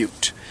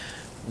attribute.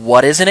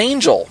 What is an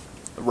angel?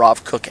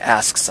 Rav Kook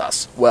asks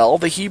us. Well,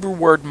 the Hebrew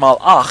word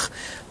malach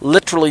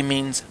literally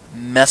means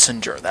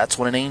messenger. That's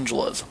what an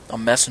angel is, a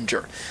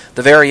messenger.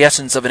 The very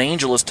essence of an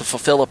angel is to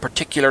fulfill a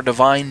particular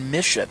divine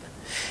mission.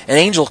 An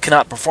angel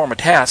cannot perform a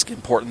task,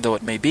 important though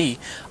it may be,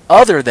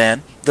 other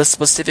than the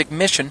specific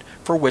mission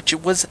for which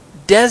it was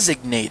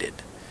designated.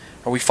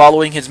 Are we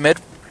following his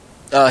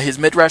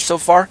midrash so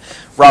far?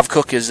 Rav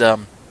Kook is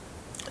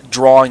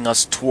drawing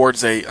us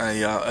towards a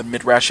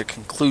midrashic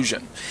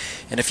conclusion.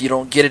 And if you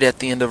don't get it at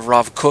the end of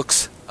Rav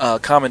Kook's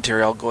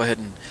commentary, I'll go ahead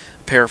and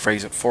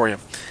paraphrase it for you.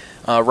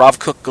 Rav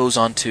Kook goes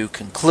on to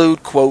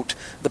conclude, quote,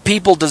 "The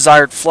people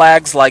desired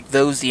flags like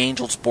those the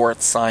angels bore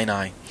at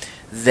Sinai.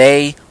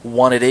 They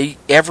wanted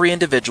every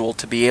individual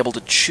to be able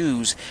to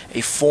choose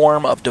a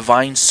form of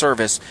divine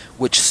service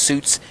which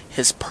suits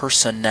his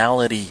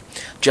personality,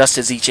 just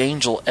as each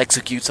angel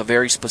executes a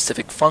very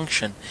specific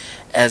function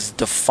as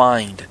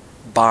defined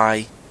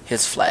by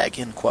his flag,"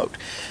 end quote.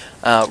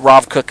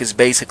 Rav Kook is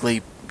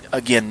basically,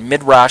 again,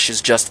 midrash is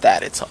just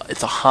that. It's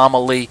a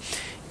homily.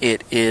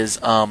 It is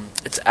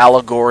it's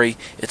allegory.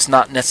 It's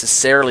not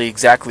necessarily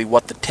exactly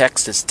what the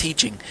text is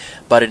teaching,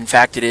 but in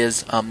fact it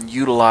is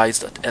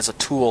utilized as a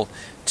tool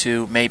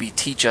to maybe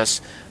teach us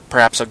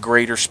perhaps a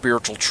greater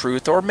spiritual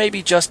truth, or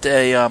maybe just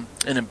an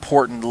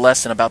important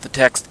lesson about the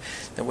text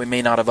that we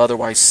may not have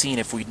otherwise seen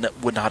if we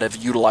would not have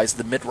utilized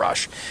the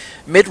midrash.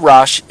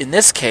 Midrash in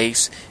this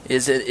case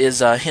is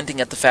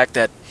hinting at the fact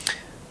that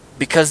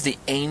because the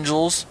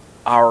angels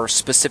are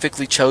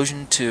specifically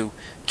chosen to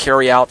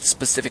carry out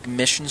specific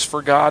missions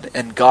for God,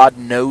 and God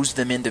knows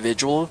them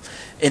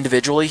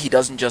individually. He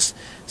doesn't just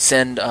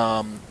send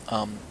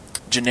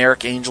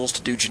generic angels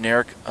to do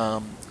generic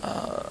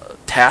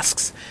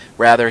tasks.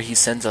 Rather, He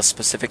sends a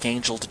specific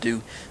angel to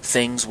do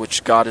things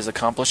which God is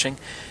accomplishing.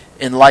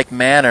 In like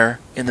manner,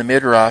 in the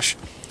Midrash,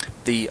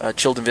 the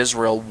children of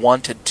Israel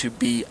wanted to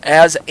be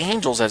as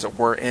angels, as it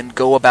were, and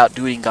go about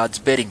doing God's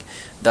bidding.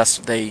 Thus,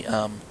 they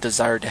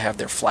desired to have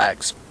their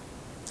flags.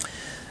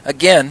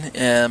 Again,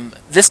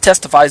 this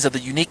testifies of the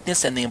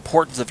uniqueness and the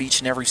importance of each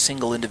and every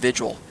single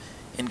individual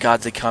in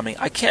God's economy.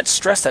 I can't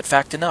stress that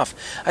fact enough.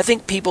 I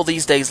think people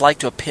these days like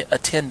to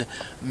attend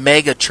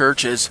mega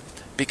churches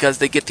because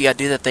they get the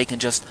idea that they can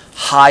just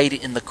hide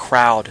in the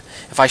crowd.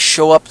 If I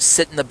show up,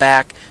 sit in the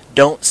back,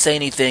 don't say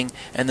anything,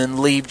 and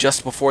then leave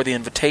just before the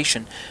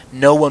invitation,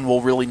 no one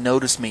will really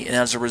notice me, and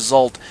as a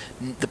result,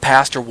 the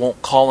pastor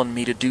won't call on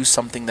me to do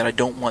something that I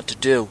don't want to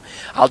do.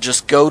 I'll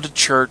just go to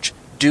church,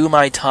 do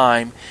my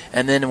time,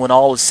 and then when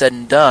all is said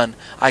and done,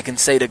 I can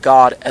say to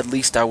God, at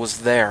least I was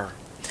there.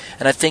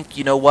 And I think,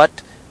 you know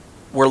what?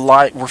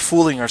 We're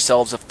fooling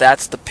ourselves if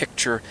that's the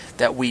picture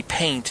that we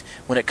paint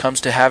when it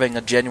comes to having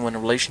a genuine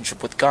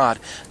relationship with God.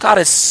 God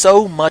is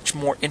so much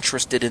more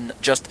interested in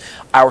just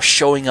our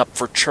showing up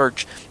for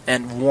church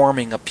and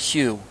warming a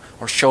pew,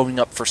 or showing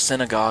up for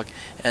synagogue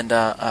and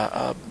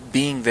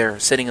being there,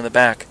 sitting in the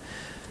back.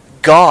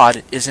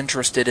 God is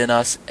interested in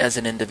us as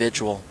an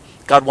individual.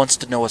 God wants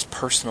to know us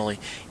personally.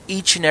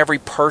 Each and every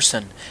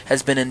person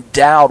has been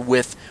endowed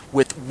with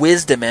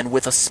wisdom and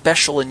with a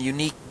special and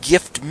unique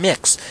gift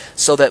mix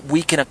so that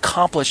we can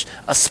accomplish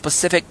a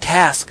specific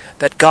task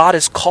that God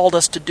has called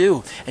us to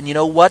do. And you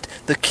know what?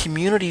 The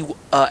community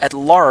at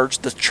large,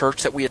 the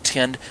church that we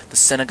attend, the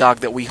synagogue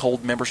that we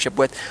hold membership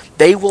with,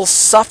 they will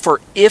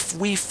suffer if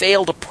we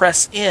fail to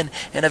press in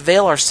and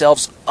avail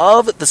ourselves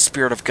of the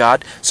Spirit of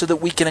God so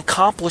that we can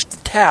accomplish the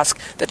task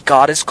that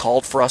God has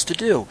called for us to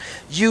do.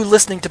 You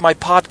listening to my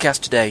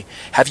podcast today,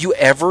 have you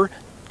ever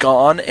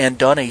gone and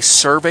done a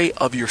survey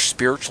of your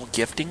spiritual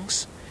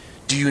giftings?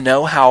 Do you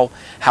know how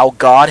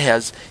God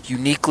has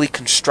uniquely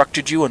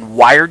constructed you and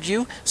wired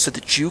you so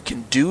that you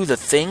can do the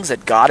things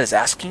that God is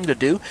asking you to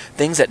do,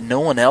 things that no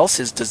one else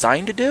is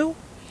designed to do?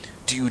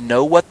 Do you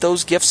know what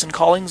those gifts and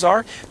callings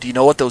are? Do you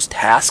know what those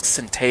tasks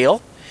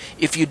entail?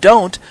 If you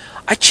don't,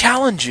 I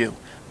challenge you.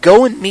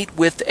 Go and meet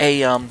with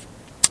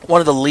one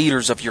of the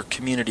leaders of your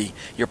community,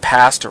 your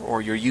pastor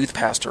or your youth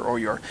pastor or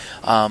your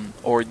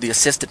or the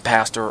assistant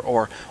pastor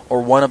or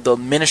one of the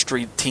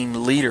ministry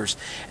team leaders,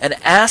 and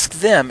ask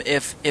them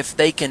if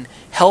they can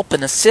help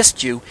and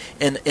assist you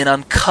in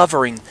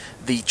uncovering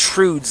the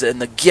truths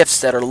and the gifts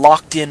that are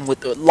locked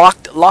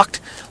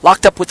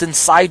up within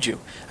inside you.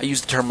 I use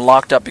the term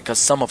locked up because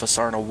some of us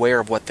aren't aware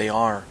of what they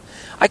are.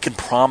 I can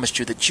promise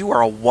you that you are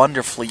a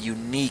wonderfully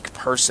unique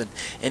person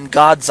in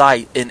God's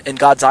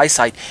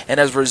eyesight, and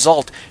as a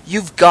result,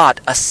 you've got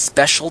a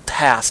special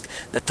task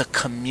that the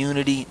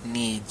community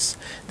needs.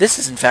 This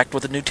is, in fact,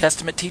 what the New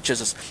Testament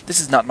teaches us. This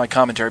is not my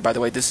commentary, by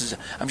the way.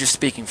 I'm just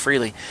speaking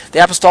freely.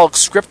 The Apostolic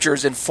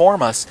Scriptures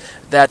inform us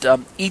that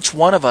each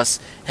one of us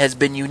has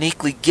been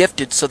uniquely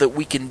gifted so that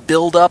we can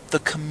build up the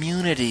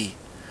community,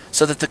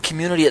 so that the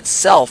community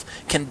itself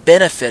can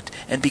benefit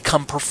and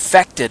become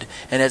perfected,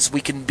 and as we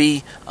can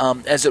be,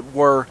 as it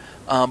were,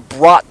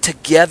 brought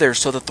together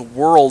so that the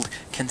world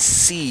can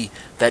see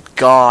that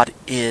God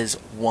is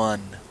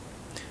one.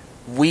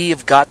 We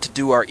have got to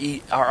do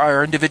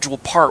our individual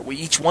part.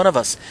 Each one of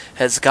us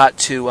has got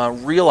to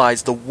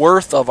realize the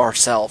worth of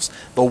ourselves,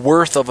 the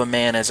worth of a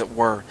man, as it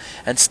were,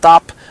 and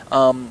stop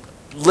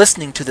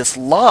listening to this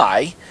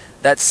lie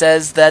that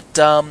says that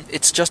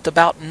it's just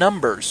about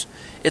numbers.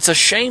 It's a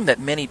shame that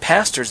many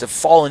pastors have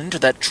fallen into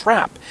that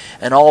trap,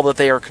 and all that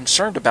they are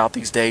concerned about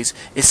these days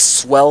is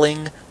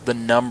swelling the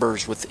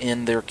numbers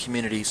within their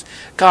communities.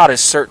 God is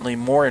certainly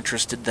more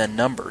interested than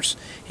numbers.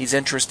 He's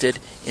interested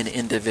in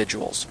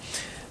individuals.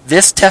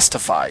 This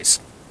testifies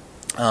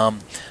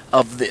of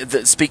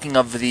speaking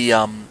of the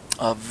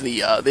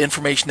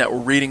information that we're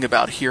reading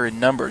about here in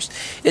Numbers.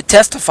 It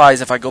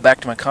testifies, if I go back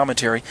to my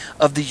commentary,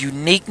 of the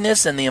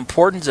uniqueness and the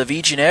importance of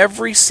each and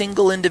every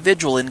single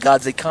individual in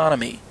God's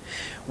economy.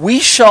 We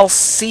shall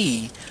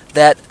see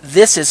that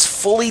this is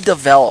fully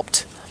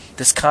developed,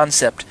 this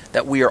concept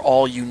that we are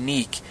all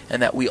unique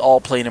and that we all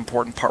play an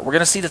important part. We're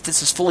going to see that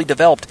this is fully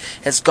developed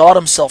as God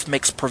himself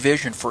makes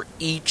provision for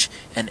each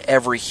and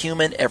every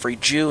human, every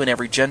Jew, and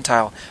every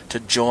Gentile to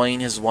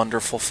join his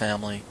wonderful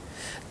family.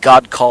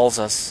 God calls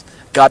us.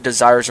 God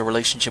desires a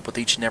relationship with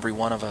each and every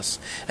one of us.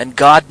 And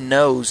God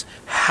knows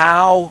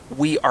how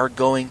we are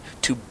going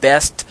to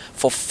best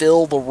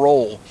fulfill the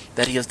role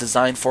that he has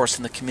designed for us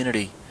in the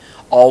community.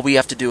 All we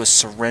have to do is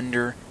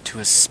surrender to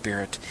his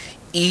Spirit.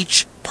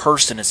 Each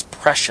person is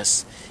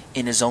precious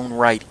in his own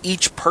right.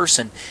 Each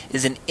person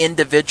is an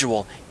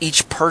individual.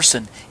 Each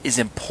person is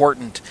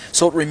important.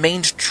 So it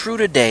remains true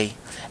today,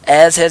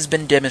 as has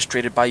been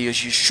demonstrated by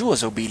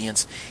Yeshua's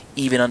obedience,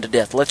 even unto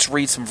death. Let's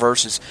read some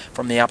verses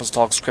from the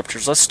Apostolic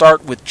Scriptures. Let's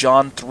start with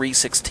John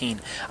 3:16.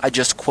 I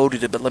just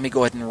quoted it, but let me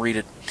go ahead and read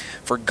it.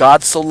 For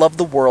God so loved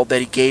the world that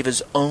he gave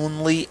his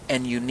only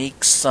and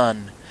unique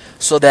Son,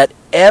 so that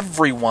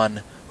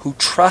everyone who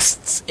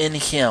trusts in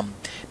him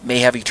may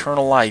have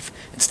eternal life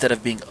instead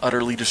of being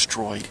utterly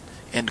destroyed.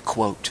 End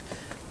quote.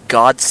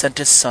 God sent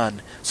his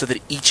Son so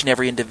that each and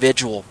every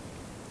individual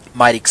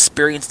might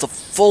experience the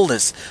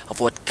fullness of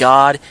what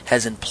God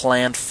has in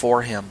plan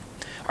for him.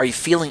 Are you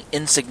feeling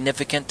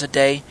insignificant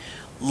today?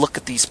 Look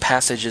at these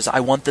passages. I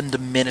want them to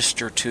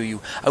minister to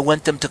you. I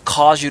want them to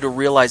cause you to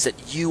realize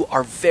that you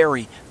are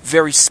very,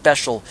 very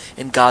special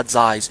in God's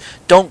eyes.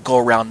 Don't go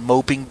around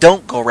moping.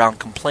 Don't go around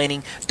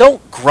complaining.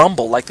 Don't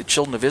grumble like the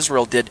children of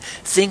Israel did,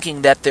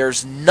 thinking that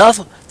there's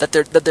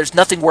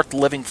nothing worth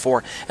living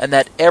for and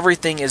that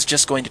everything is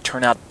just going to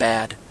turn out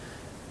bad.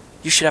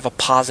 You should have a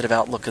positive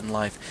outlook in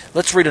life.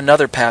 Let's read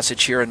another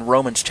passage here in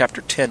Romans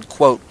chapter 10.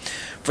 Quote,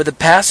 for the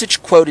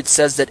passage quoted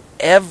says that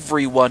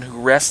everyone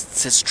who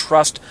rests his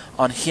trust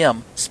on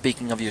him,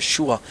 speaking of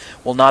Yeshua,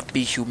 will not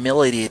be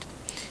humiliated.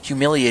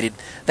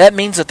 That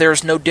means that there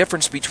is no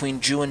difference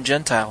between Jew and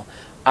Gentile.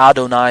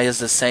 Adonai is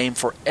the same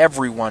for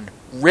everyone,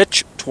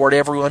 rich toward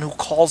everyone who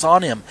calls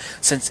on him,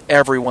 since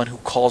everyone who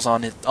calls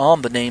on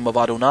the name of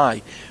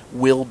Adonai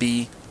will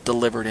be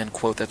delivered. End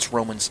quote. That's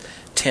Romans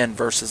 10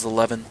 verses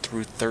 11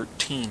 through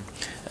 13,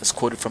 as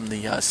quoted from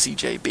the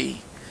CJB.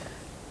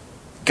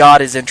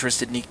 God is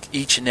interested in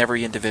each and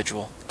every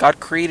individual. God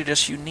created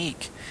us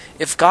unique.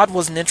 If God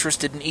wasn't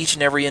interested in each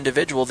and every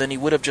individual, then he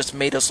would have just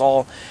made us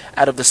all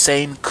out of the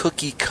same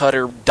cookie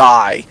cutter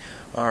die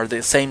or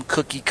the same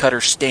cookie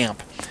cutter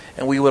stamp,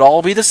 and we would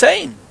all be the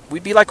same.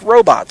 We'd be like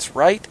robots,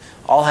 right?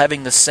 All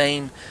having the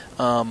same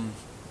functions,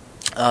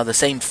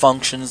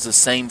 the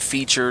same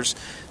features,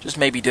 just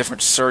maybe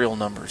different serial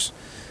numbers.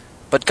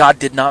 But God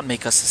did not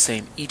make us the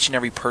same. Each and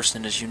every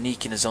person is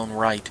unique in his own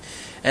right.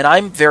 And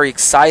I'm very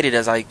excited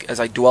as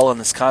I dwell on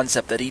this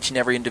concept that each and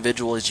every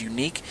individual is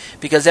unique,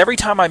 because every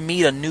time I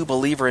meet a new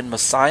believer in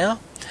Messiah,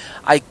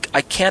 I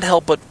can't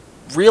help but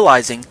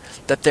realizing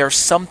that there's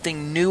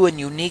something new and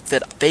unique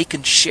that they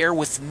can share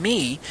with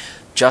me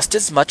just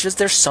as much as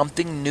there's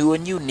something new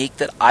and unique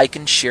that I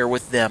can share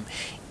with them.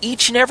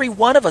 Each and every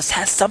one of us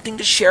has something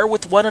to share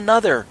with one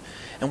another,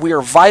 and we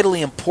are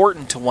vitally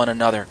important to one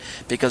another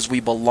because we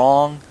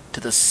belong to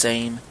the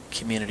same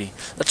community.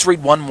 Let's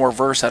read one more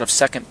verse out of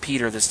 2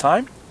 Peter this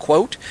time.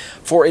 Quote,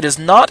 for it is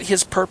not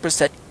his purpose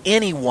that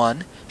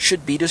anyone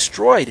should be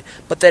destroyed,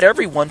 but that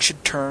everyone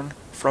should turn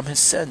from his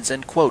sins.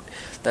 End quote.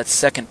 That's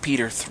 2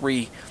 Peter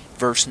 3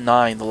 verse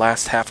 9, the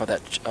last half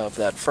of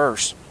that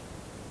verse.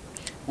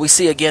 We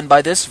see again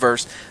by this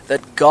verse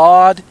that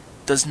God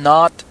does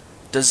not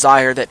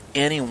desire that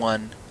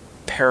anyone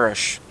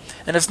perish.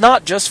 And it's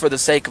not just for the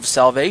sake of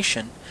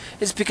salvation.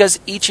 It's because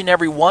each and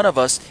every one of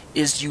us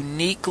is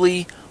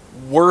uniquely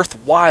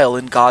worthwhile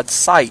in God's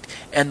sight,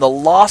 and the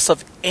loss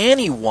of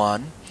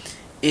anyone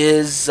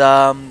is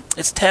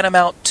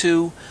tantamount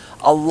to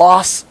a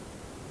loss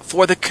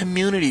for the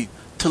community.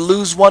 To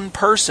lose one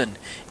person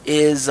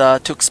is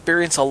to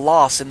experience a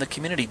loss in the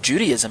community.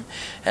 Judaism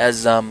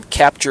has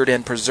captured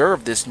and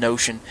preserved this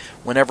notion.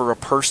 Whenever a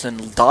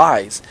person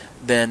dies,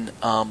 then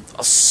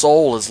a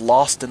soul is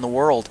lost in the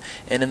world,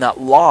 and in that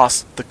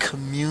loss, the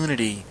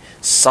community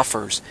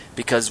suffers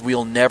because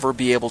we'll never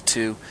be able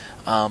to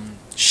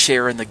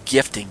share in the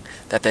gifting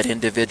that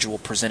individual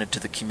presented to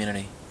the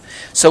community.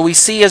 So we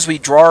see as we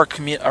draw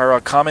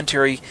our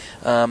commentary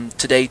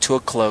today to a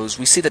close,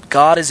 we see that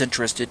God is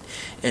interested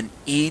in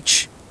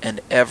each and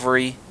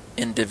every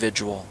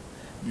individual,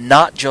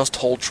 not just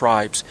whole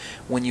tribes.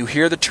 When you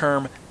hear the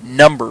term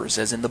numbers,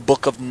 as in the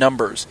book of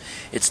Numbers,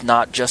 it's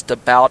not just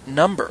about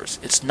numbers.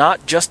 It's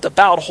not just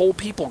about whole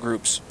people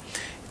groups.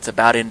 It's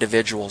about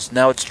individuals.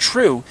 Now, it's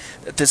true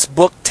that this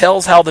book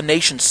tells how the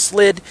nation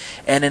slid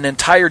and an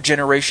entire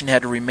generation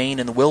had to remain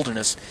in the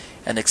wilderness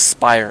and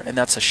expire, and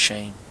that's a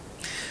shame.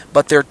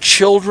 But their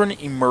children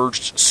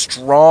emerged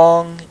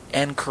strong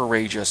and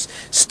courageous,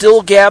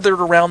 still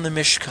gathered around the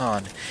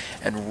Mishkan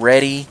and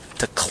ready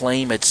to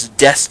claim its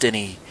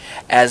destiny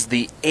as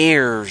the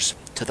heirs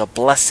to the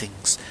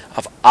blessings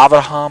of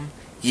Abraham,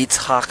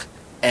 Yitzchak,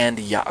 and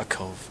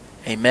Yaakov.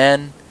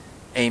 Amen.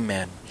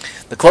 Amen.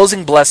 The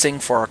closing blessing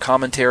for our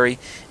commentary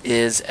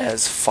is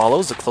as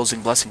follows. The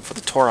closing blessing for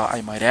the Torah,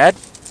 I might add.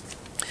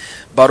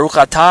 Baruch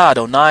atah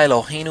Adonai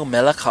Eloheinu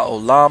melech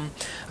haolam,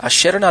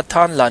 asher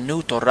natan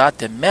lanu Torah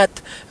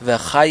emet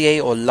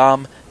v'chayei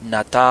olam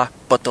nata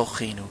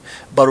batochinu.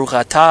 Baruch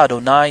atah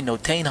Adonai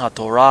noten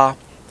haTorah.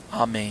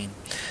 Amen.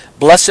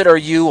 Blessed are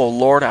you, O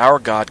Lord our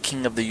God,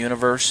 King of the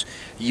universe.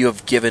 You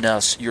have given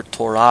us your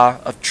Torah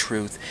of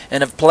truth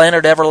and have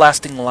planted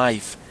everlasting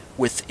life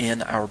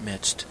within our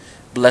midst.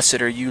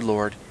 Blessed are you,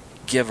 Lord,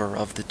 giver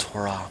of the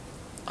Torah.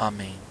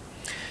 Amen.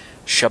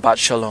 Shabbat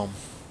Shalom.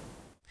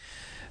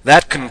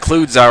 That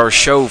concludes our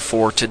show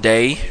for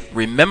today.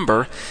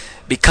 Remember,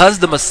 because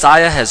the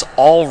Messiah has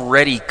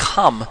already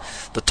come,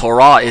 the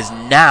Torah is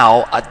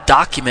now a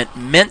document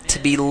meant to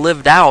be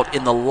lived out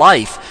in the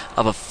life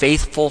of a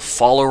faithful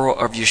follower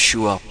of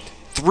Yeshua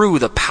through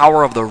the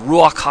power of the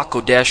Ruach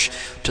HaKodesh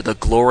to the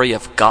glory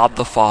of God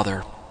the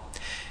Father.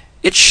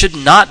 It should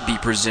not be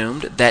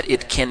presumed that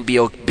it can be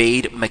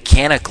obeyed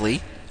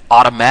mechanically,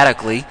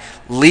 automatically,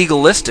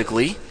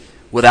 legalistically,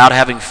 without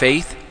having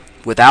faith,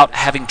 without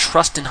having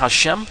trust in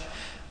Hashem,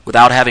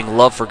 without having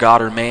love for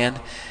God or man,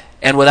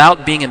 and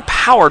without being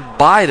empowered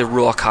by the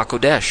Ruach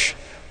HaKodesh.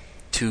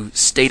 To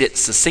state it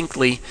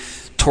succinctly,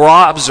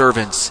 Torah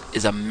observance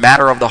is a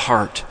matter of the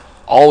heart,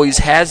 always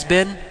has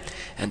been,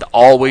 and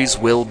always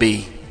will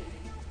be.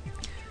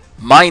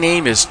 My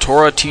name is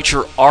Torah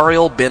teacher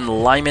Ariel ben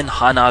Lyman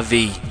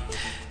Hanavi.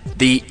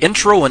 The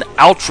intro and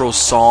outro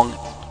song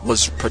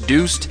was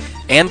produced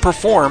and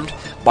performed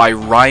by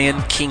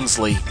Ryan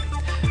Kingsley.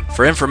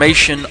 For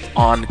information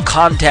on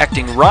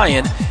contacting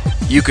Ryan,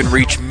 you can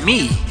reach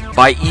me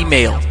by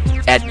email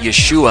at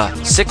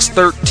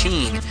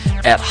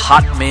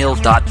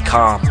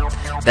yeshua613@hotmail.com.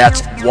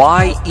 That's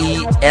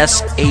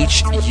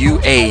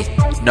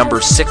YESHUA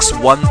number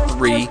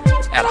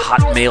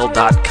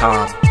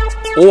 613@hotmail.com.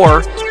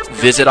 Or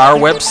visit our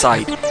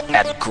website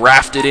at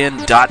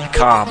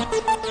graftedin.com.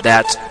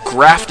 That's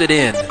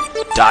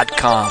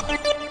graftedin.com.